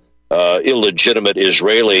regard to illegitimate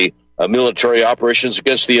Israeli military operations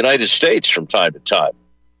against the United States from time to time.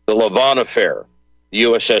 The Lavon affair, the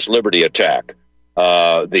USS Liberty attack,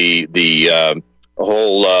 the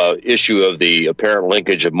whole issue of the apparent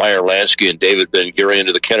linkage of Meyer Lansky and David Ben-Gurion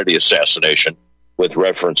to the Kennedy assassination, with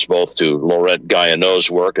reference both to Laurent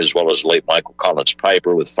Guyonneau's work as well as late Michael Collins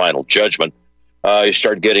Piper with Final Judgment. You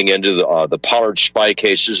start getting into the Pollard spy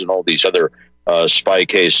cases and all these other spy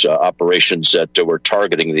case operations that were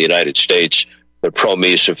targeting the United States. The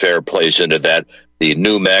Prometheus affair plays into that. The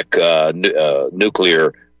NUMEC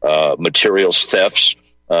nuclear materials thefts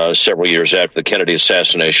several years after the Kennedy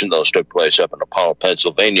assassination. Those took place up in Apollo,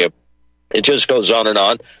 Pennsylvania. It just goes on and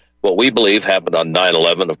on. What we believe happened on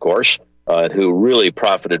 9/11, of course, who really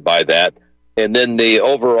profited by that. And then the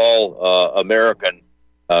overall American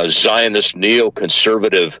Zionist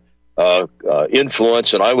neoconservative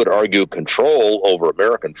influence, and I would argue control over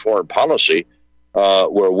American foreign policy,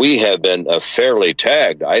 where we have been fairly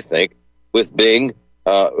tagged, I think, with being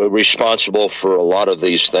responsible for a lot of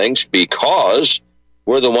these things, because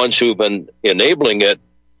we're the ones who've been enabling it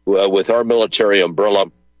with our military umbrella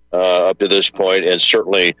up to this point, and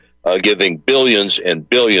certainly giving billions and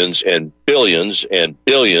billions and billions and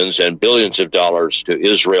billions and billions of dollars to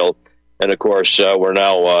Israel. And, of course, we're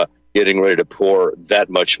now getting ready to pour that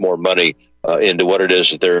much more money into what it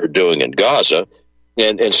is that they're doing in Gaza.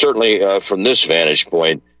 And certainly from this vantage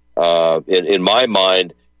point, in my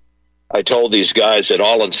mind, I told these guys at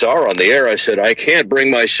All and Sour on the air, I said, I can't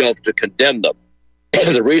bring myself to condemn them.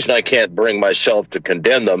 The reason I can't bring myself to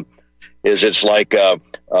condemn them is it's like,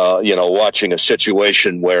 watching a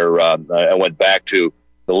situation where I went back to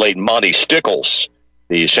the late Monty Stickles,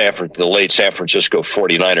 the late San Francisco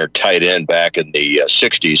 49er tight end back in the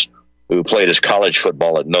 60s, who played his college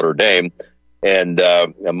football at Notre Dame. And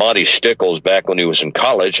Monty Stickles, back when he was in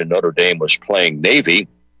college and Notre Dame was playing Navy,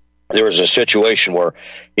 there was a situation where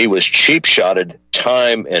he was cheap-shotted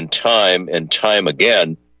time and time and time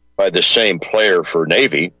again by the same player for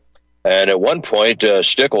Navy. And at one point,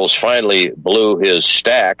 Stickles finally blew his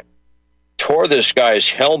stack, tore this guy's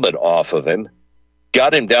helmet off of him,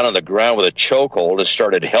 got him down on the ground with a chokehold, and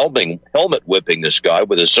started helmet whipping this guy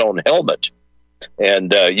with his own helmet.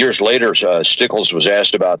 And years later, Stickles was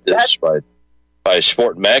asked about this by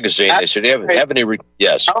Sport Magazine. They said, have any...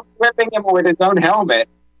 Yes. Whipping him with his own helmet.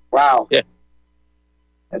 Wow. Yeah.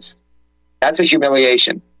 That's a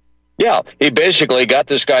humiliation. Yeah, he basically got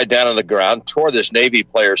this guy down on the ground, tore this Navy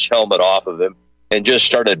player's helmet off of him, and just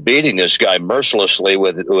started beating this guy mercilessly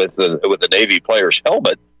with the Navy player's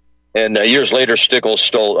helmet. And years later, Stickles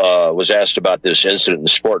still was asked about this incident in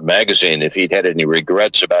Sport Magazine, if he'd had any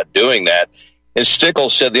regrets about doing that. And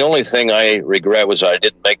Stickles said, the only thing I regret was I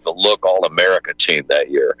didn't make the Look All-America team that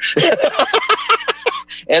year.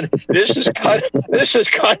 And this is kind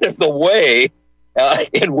of the way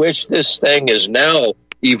in which this thing is now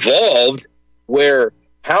evolved, where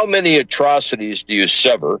how many atrocities do you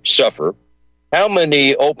suffer? How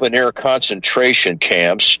many open-air concentration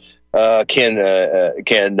camps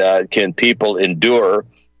can people endure?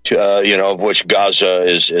 Of which Gaza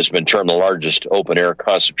has been termed the largest open-air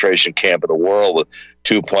concentration camp in the world, with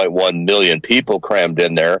 2.1 million people crammed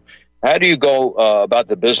in there. How do you go about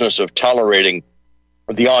the business of tolerating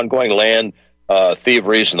the ongoing land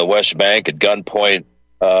thieveries in the West Bank at gunpoint,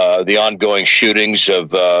 the ongoing shootings of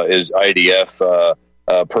IDF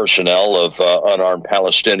personnel, of unarmed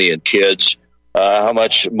Palestinian kids? How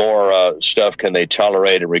much more stuff can they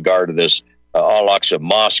tolerate in regard to this Al-Aqsa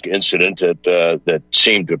Mosque incident that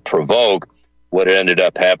seemed to provoke what ended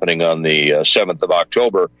up happening on the 7th of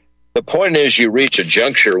October? The point is, you reach a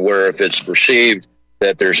juncture where if it's perceived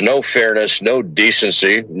that there's no fairness, no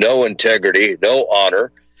decency, no integrity, no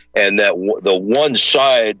honor, and that the one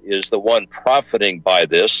side is the one profiting by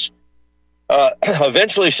this,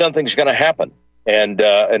 eventually something's going to happen. And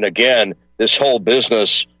again, this whole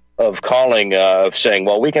business of calling, of saying,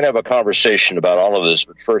 well, we can have a conversation about all of this,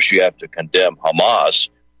 but first you have to condemn Hamas.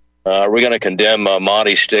 We're going to condemn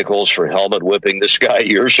Monty Stickles for helmet whipping this guy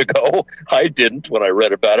years ago. I didn't when I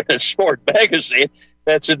read about it in Sport Magazine.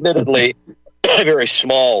 That's admittedly a very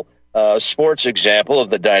small sports example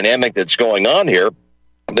of the dynamic that's going on here.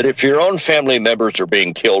 But if your own family members are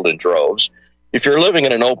being killed in droves, if you're living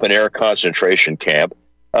in an open-air concentration camp,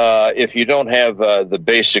 if you don't have the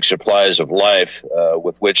basic supplies of life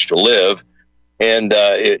with which to live, And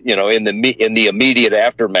in the immediate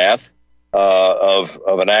aftermath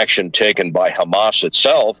of an action taken by Hamas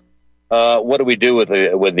itself, what do we do with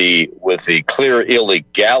the clear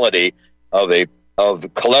illegality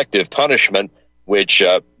of collective punishment, which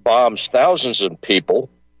bombs thousands of people,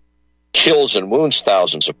 kills and wounds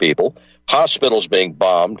thousands of people, hospitals being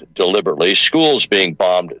bombed deliberately, schools being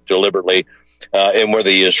bombed deliberately, and where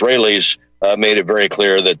the Israelis made it very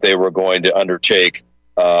clear that they were going to undertake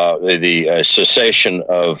the cessation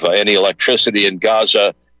of any electricity in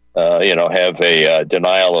Gaza, have a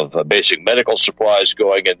denial of basic medical supplies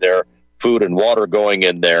going in there, food and water going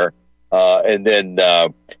in there, and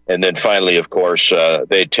then finally, of course,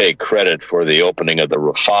 they take credit for the opening of the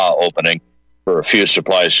Rafah opening for a few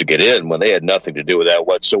supplies to get in when they had nothing to do with that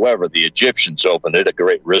whatsoever. The Egyptians opened it at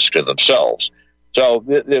great risk to themselves. So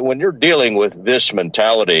when you're dealing with this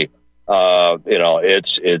mentality,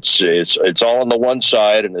 it's all on the one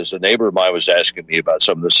side. And as a neighbor of mine was asking me about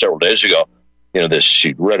some of this several days ago,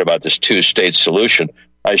 she read about this two-state solution.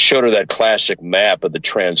 I showed her that classic map of the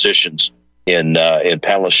transitions in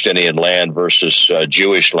Palestinian land versus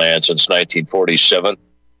Jewish land since 1947,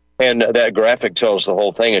 and that graphic tells the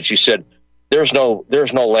whole thing. And she said, "There's no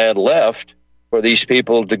land left for these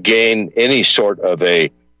people to gain any sort of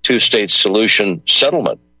a two-state solution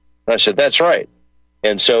settlement." And I said, "That's right."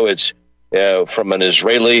 And so it's from an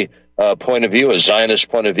Israeli point of view, a Zionist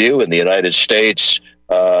point of view, in the United States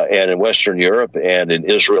and in Western Europe and in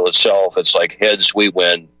Israel itself, it's like heads we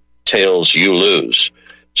win, tails you lose.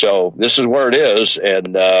 So this is where it is,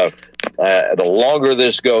 and the longer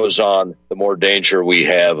this goes on, the more danger we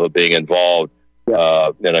have of being involved in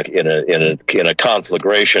a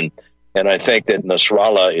conflagration. And I think that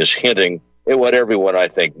Nasrallah is hinting at what everyone I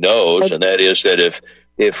think knows, and that is that if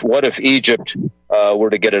Egypt were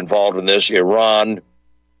to get involved in this, Iran,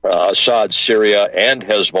 Assad, Syria, and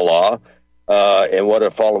Hezbollah, and what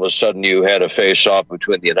if all of a sudden you had a face-off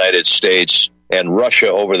between the United States and Russia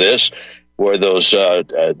over this, where those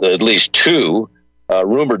at least two,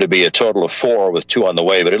 rumored to be a total of 4 with 2 on the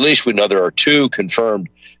way, but at least we know there are 2 confirmed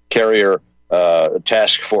carrier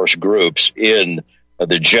task force groups in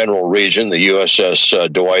the general region. The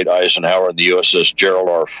USS Dwight Eisenhower and the USS Gerald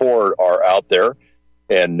R. Ford are out there.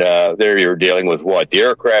 And there you're dealing with what? The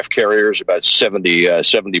aircraft carriers, about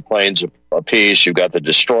 70 planes apiece. You've got the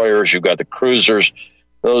destroyers. You've got the cruisers.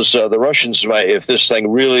 Those the Russians might, if this thing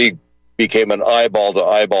really became an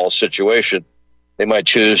eyeball-to-eyeball situation, they might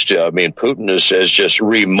choose to. I mean, Putin has just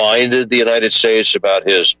reminded the United States about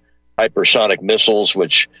his hypersonic missiles,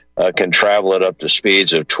 which can travel at up to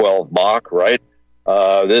speeds of 12 Mach. Right?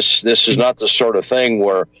 This is not the sort of thing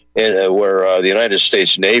where the United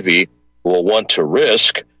States Navy will want to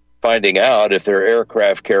risk finding out if their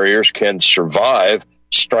aircraft carriers can survive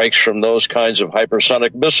strikes from those kinds of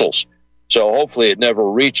hypersonic missiles. So hopefully it never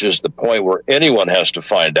reaches the point where anyone has to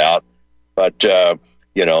find out. But,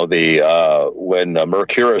 when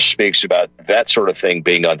Mercouris speaks about that sort of thing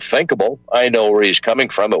being unthinkable, I know where he's coming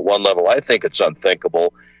from. At one level, I think it's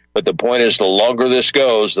unthinkable. But the point is, the longer this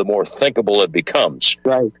goes, the more thinkable it becomes.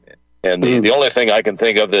 Right. And the only thing I can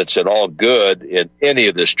think of that's at all good in any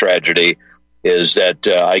of this tragedy is that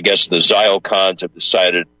I guess the Ziocons have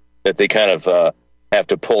decided that they kind of have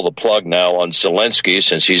to pull the plug now on Zelensky,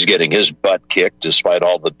 since he's getting his butt kicked despite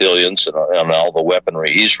all the billions and all the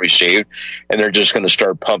weaponry he's received. And they're just going to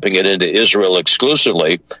start pumping it into Israel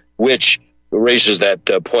exclusively, which raises that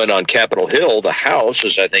point on Capitol Hill. The House,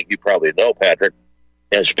 as I think you probably know, Patrick,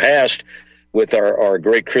 has passed with our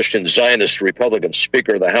great Christian Zionist Republican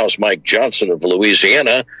Speaker of the House, Mike Johnson of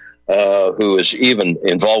Louisiana, who is even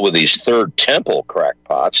involved with these Third Temple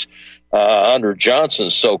crackpots. Under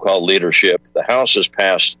Johnson's so-called leadership, the House has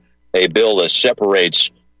passed a bill that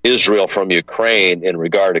separates Israel from Ukraine in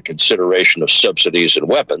regard to consideration of subsidies and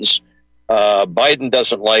weapons. Biden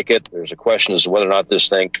doesn't like it. There's a question as to whether or not this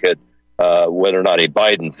thing whether or not a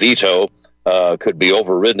Biden veto could be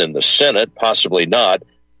overridden in the Senate, possibly not.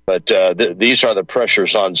 But these are the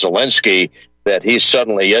pressures on Zelensky, that he's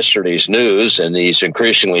suddenly yesterday's news, and he's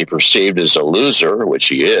increasingly perceived as a loser, which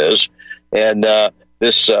he is. And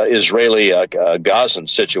this Israeli-Gazan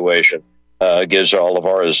situation gives all of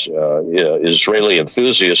our Israeli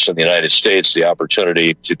enthusiasts in the United States the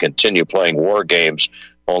opportunity to continue playing war games.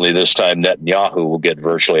 Only this time Netanyahu will get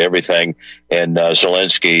virtually everything, and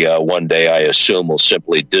Zelensky one day, I assume, will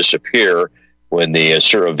simply disappear when the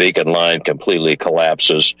Surovikin line completely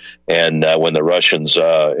collapses, and when the Russians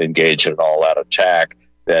engage in an all-out attack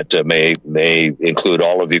that may include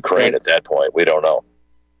all of Ukraine at that point. We don't know.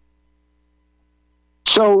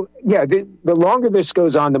 So, yeah, the longer this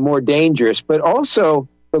goes on, the more dangerous. But also,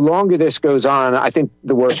 the longer this goes on, I think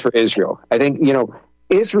the worse for Israel. I think,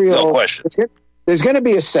 Israel, no question. There's going to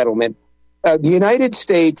be a settlement. The United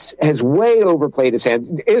States has way overplayed its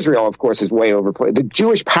hand. Israel, of course, has way overplayed. The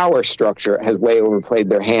Jewish power structure has way overplayed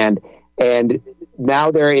their hand. And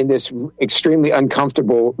now they're in this extremely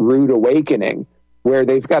uncomfortable, rude awakening where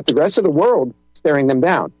they've got the rest of the world staring them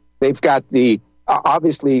down. They've got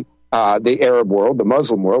obviously the Arab world, the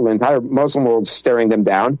Muslim world, the entire Muslim world staring them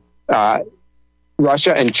down.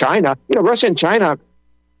 Russia and China. Russia and China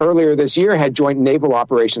earlier this year had joint naval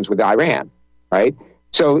operations with Iran, right?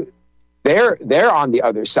 So they're on the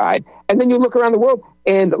other side. And then you look around the world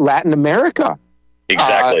and Latin America.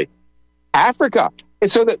 Exactly. Africa.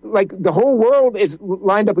 And so that the whole world is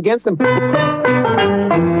lined up against them. Well,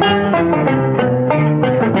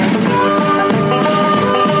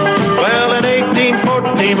 in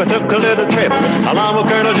 1814, we took a little trip along with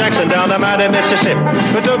Colonel Jackson down the mighty Mississippi.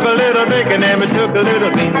 We took a little bacon and we took a little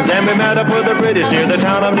beans, and we met up with the British near the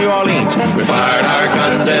town of New Orleans. We fired our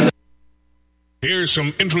guns and Here's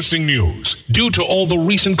some interesting news. Due to all the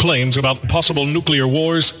recent claims about possible nuclear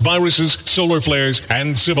wars, viruses, solar flares,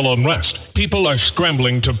 and civil unrest, people are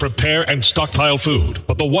scrambling to prepare and stockpile food.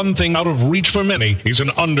 But the one thing out of reach for many is an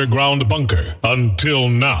underground bunker. Until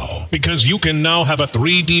now. Because you can now have a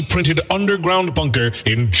 3D printed underground bunker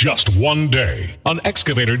in just one day. An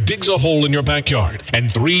excavator digs a hole in your backyard, and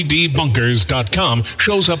 3dbunkers.com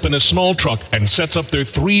shows up in a small truck and sets up their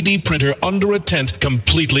 3D printer under a tent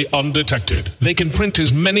completely undetected. They can print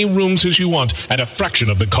as many rooms as you want at a fraction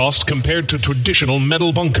of the cost compared to traditional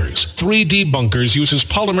metal bunkers. 3D Bunkers uses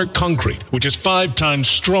polymer concrete, which is 5 times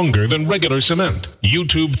stronger than regular cement.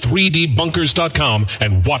 YouTube 3dbunkers.com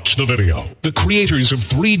and watch the video. The creators of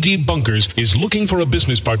 3D Bunkers is looking for a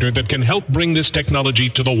business partner that can help bring this technology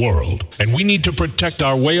to the world. And we need to protect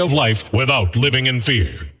our way of life without living in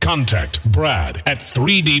fear. Contact Brad at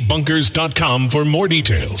 3dbunkers.com for more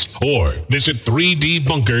details, or visit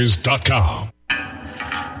 3dbunkers.com.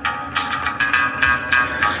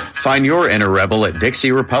 Find your inner rebel at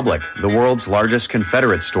Dixie Republic, the world's largest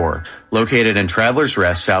Confederate store, located in Travelers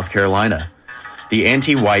Rest, South Carolina. The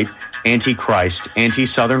anti-white, anti-Christ,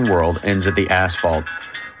 anti-Southern world ends at the asphalt.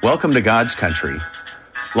 Welcome to God's country.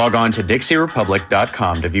 Log on to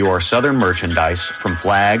DixieRepublic.com to view our Southern merchandise, from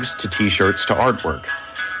flags to t-shirts to artwork.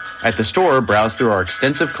 At the store, browse through our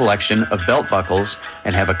extensive collection of belt buckles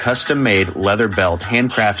and have a custom-made leather belt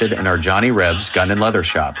handcrafted in our Johnny Rebs Gun and Leather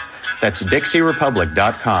Shop. That's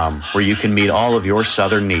DixieRepublic.com, where you can meet all of your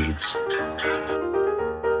Southern needs.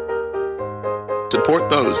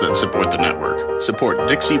 Support those that support the network. Support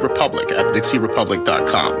Dixie Republic at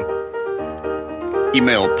DixieRepublic.com.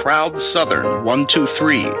 Email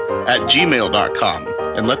ProudSouthern123@gmail.com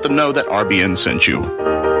and let them know that RBN sent you.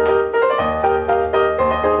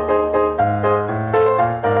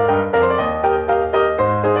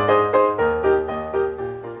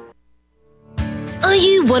 Are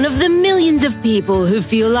you one of the millions of people who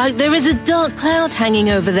feel like there is a dark cloud hanging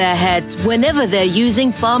over their heads whenever they're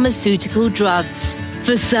using pharmaceutical drugs?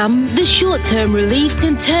 For some, the short-term relief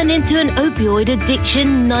can turn into an opioid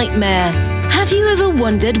addiction nightmare. Have you ever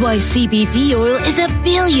wondered why CBD oil is a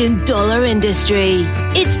billion-dollar industry?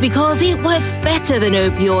 It's because it works better than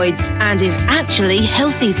opioids and is actually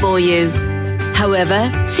healthy for you. However,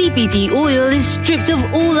 CBD oil is stripped of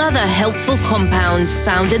all other helpful compounds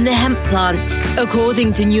found in the hemp plant.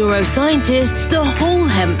 According to neuroscientists, the whole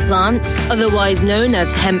hemp plant, otherwise known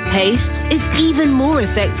as hemp paste, is even more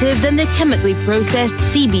effective than the chemically processed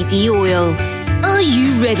CBD oil. Are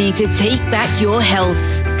you ready to take back your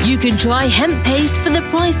health? You can try hemp paste for the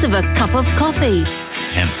price of a cup of coffee.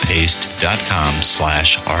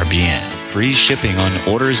 Hemppaste.com/RBN. Free shipping on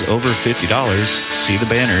orders over $50. See the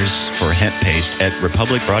banners for hemp paste at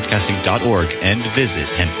republicbroadcasting.org and visit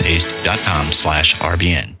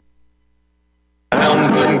hemppaste.com/RBN.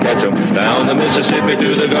 Down couldn't catch 'em, down the Mississippi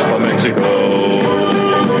to the Gulf of Mexico.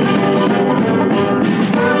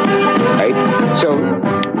 Right? So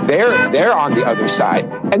they're on the other side.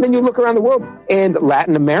 And then you look around the world and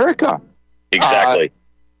Latin America. Exactly.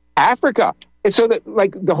 Africa. And so that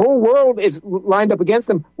the whole world is lined up against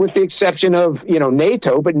them, with the exception of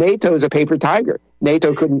NATO. But NATO is a paper tiger.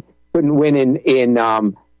 NATO couldn't win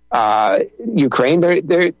in Ukraine.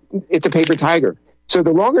 It's a paper tiger. So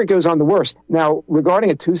the longer it goes on, the worse. Now,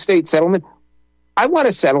 regarding a 2-state settlement, I want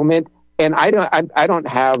a settlement, and I don't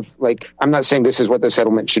have I'm not saying this is what the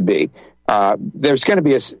settlement should be. There's going to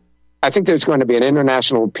be I think there's going to be an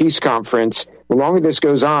international peace conference. The longer this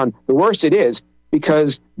goes on, the worse it is.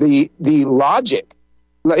 Because the logic,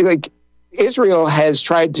 Israel has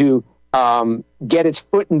tried to get its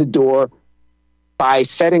foot in the door by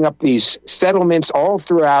setting up these settlements all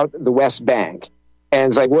throughout the West Bank. And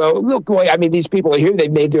it's like, well, look, boy, I mean, these people are here.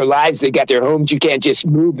 They've made their lives. They got their homes. You can't just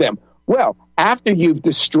move them. Well, after you've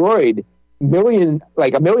destroyed a million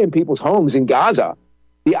people's homes in Gaza,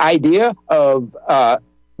 the idea of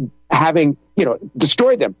having,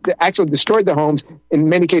 destroyed them, actually destroyed the homes, in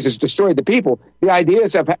many cases destroyed the people. The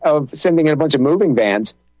ideas of sending in a bunch of moving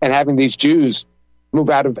vans and having these Jews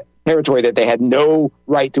move out of territory that they had no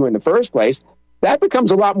right to in the first place, that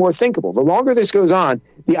becomes a lot more thinkable. The longer this goes on,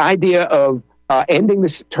 the idea of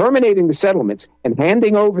terminating the settlements and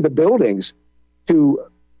handing over the buildings to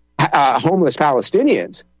homeless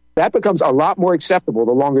Palestinians, that becomes a lot more acceptable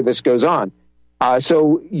the longer this goes on.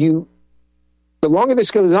 The longer this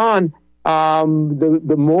goes on,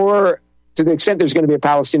 the more, to the extent there's going to be a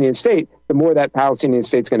Palestinian state, the more that Palestinian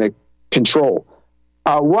state's going to control.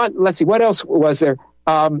 Let's see, what else was there?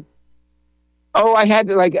 I had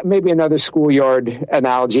maybe another schoolyard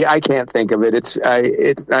analogy. I can't think of it.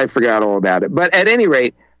 I forgot all about it. But at any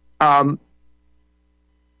rate, I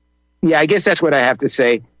guess that's what I have to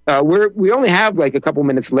say. We only have a couple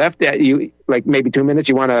minutes left. Maybe 2 minutes.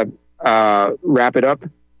 You want to wrap it up?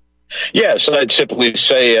 Yes, I'd simply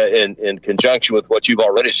say in conjunction with what you've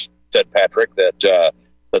already said, Patrick, that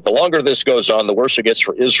the longer this goes on, the worse it gets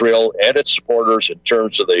for Israel and its supporters in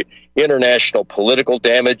terms of the international political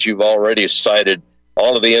damage. You've already cited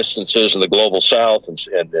all of the instances in the global South and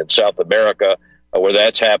South America where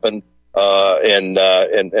that's happened. And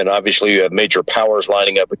obviously you have major powers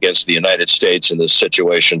lining up against the United States in this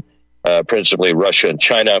situation, principally Russia and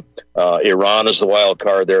China. Iran is the wild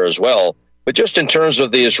card there as well. But just in terms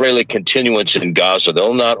of the Israeli continuance in Gaza,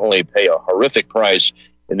 they'll not only pay a horrific price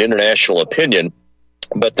in international opinion,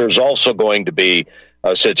 but there's also going to be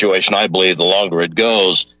a situation, I believe, the longer it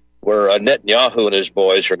goes, where Netanyahu and his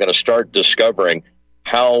boys are going to start discovering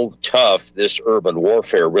how tough this urban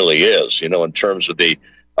warfare really is. In terms of the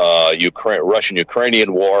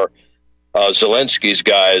Russian-Ukrainian war, Zelensky's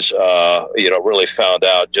guys, really found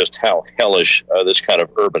out just how hellish this kind of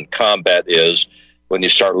urban combat is. When you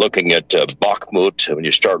start looking at Bakhmut, when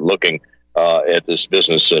you start looking at this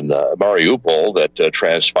business in Mariupol that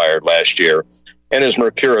transpired last year, and as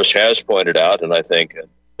Mercouris has pointed out, and I think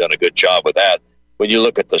done a good job with that, when you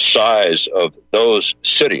look at the size of those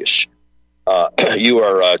cities, you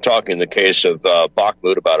are talking in the case of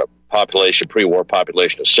Bakhmut about a pre-war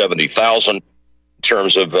population of 70,000. In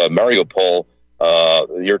terms of Mariupol,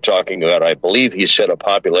 you're talking about, I believe he said, a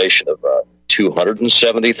population of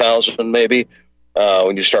 270,000 maybe.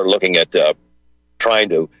 When you start looking at trying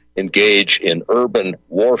to engage in urban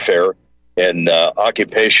warfare and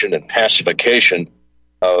occupation and pacification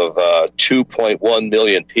of 2.1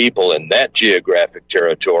 million people in that geographic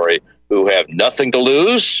territory who have nothing to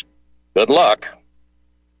lose, good luck.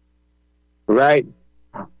 Right.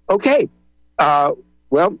 Okay.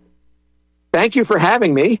 Well, thank you for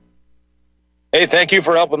having me. Hey, thank you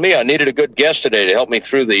for helping me. I needed a good guest today to help me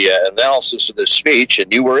through the analysis of this speech,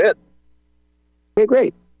 and you were it. Okay,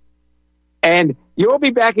 great. And you'll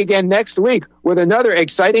be back again next week with another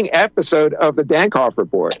exciting episode of the Dankof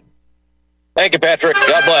Report. Thank you, Patrick.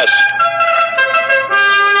 God bless.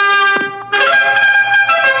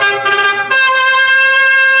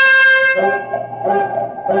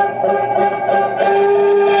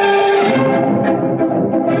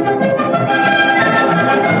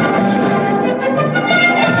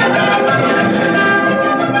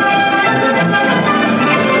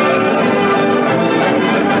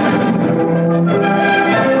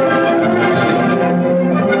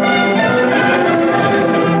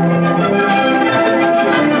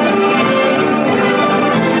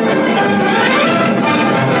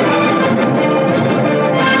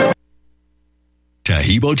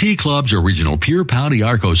 Tahibo Tea Club's original Pure Pau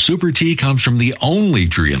d'Arco Super Tea comes from the only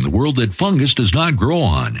tree in the world that fungus does not grow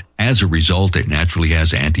on. As a result, it naturally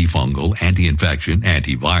has antifungal, anti-infection,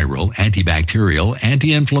 antiviral, antibacterial,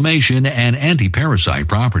 anti-inflammation, and anti-parasite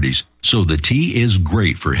properties. So the tea is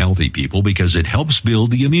great for healthy people because it helps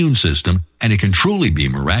build the immune system, and it can truly be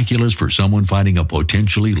miraculous for someone fighting a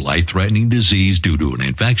potentially life-threatening disease due to an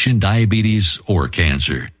infection, diabetes, or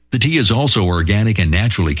cancer. The tea is also organic and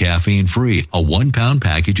naturally caffeine-free. A 1-pound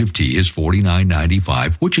package of tea is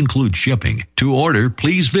 $49.95, which includes shipping. To order,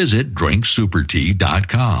 please visit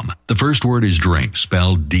drinksupertea.com. The first word is drink,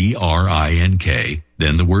 spelled D-R-I-N-K,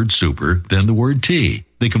 then the word super, then the word tea.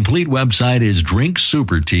 The complete website is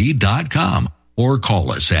drinksupertea.com. Or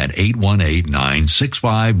call us at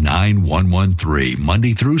 818-965-9113,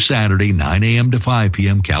 Monday through Saturday, 9 a.m. to 5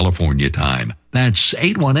 p.m. California time. That's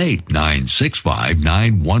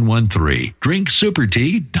 818-965-9113,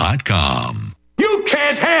 drinksupertea.com. You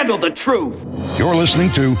can't handle the truth. You're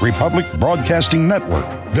listening to Republic Broadcasting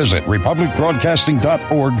Network. Visit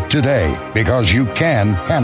republicbroadcasting.org today because you can handle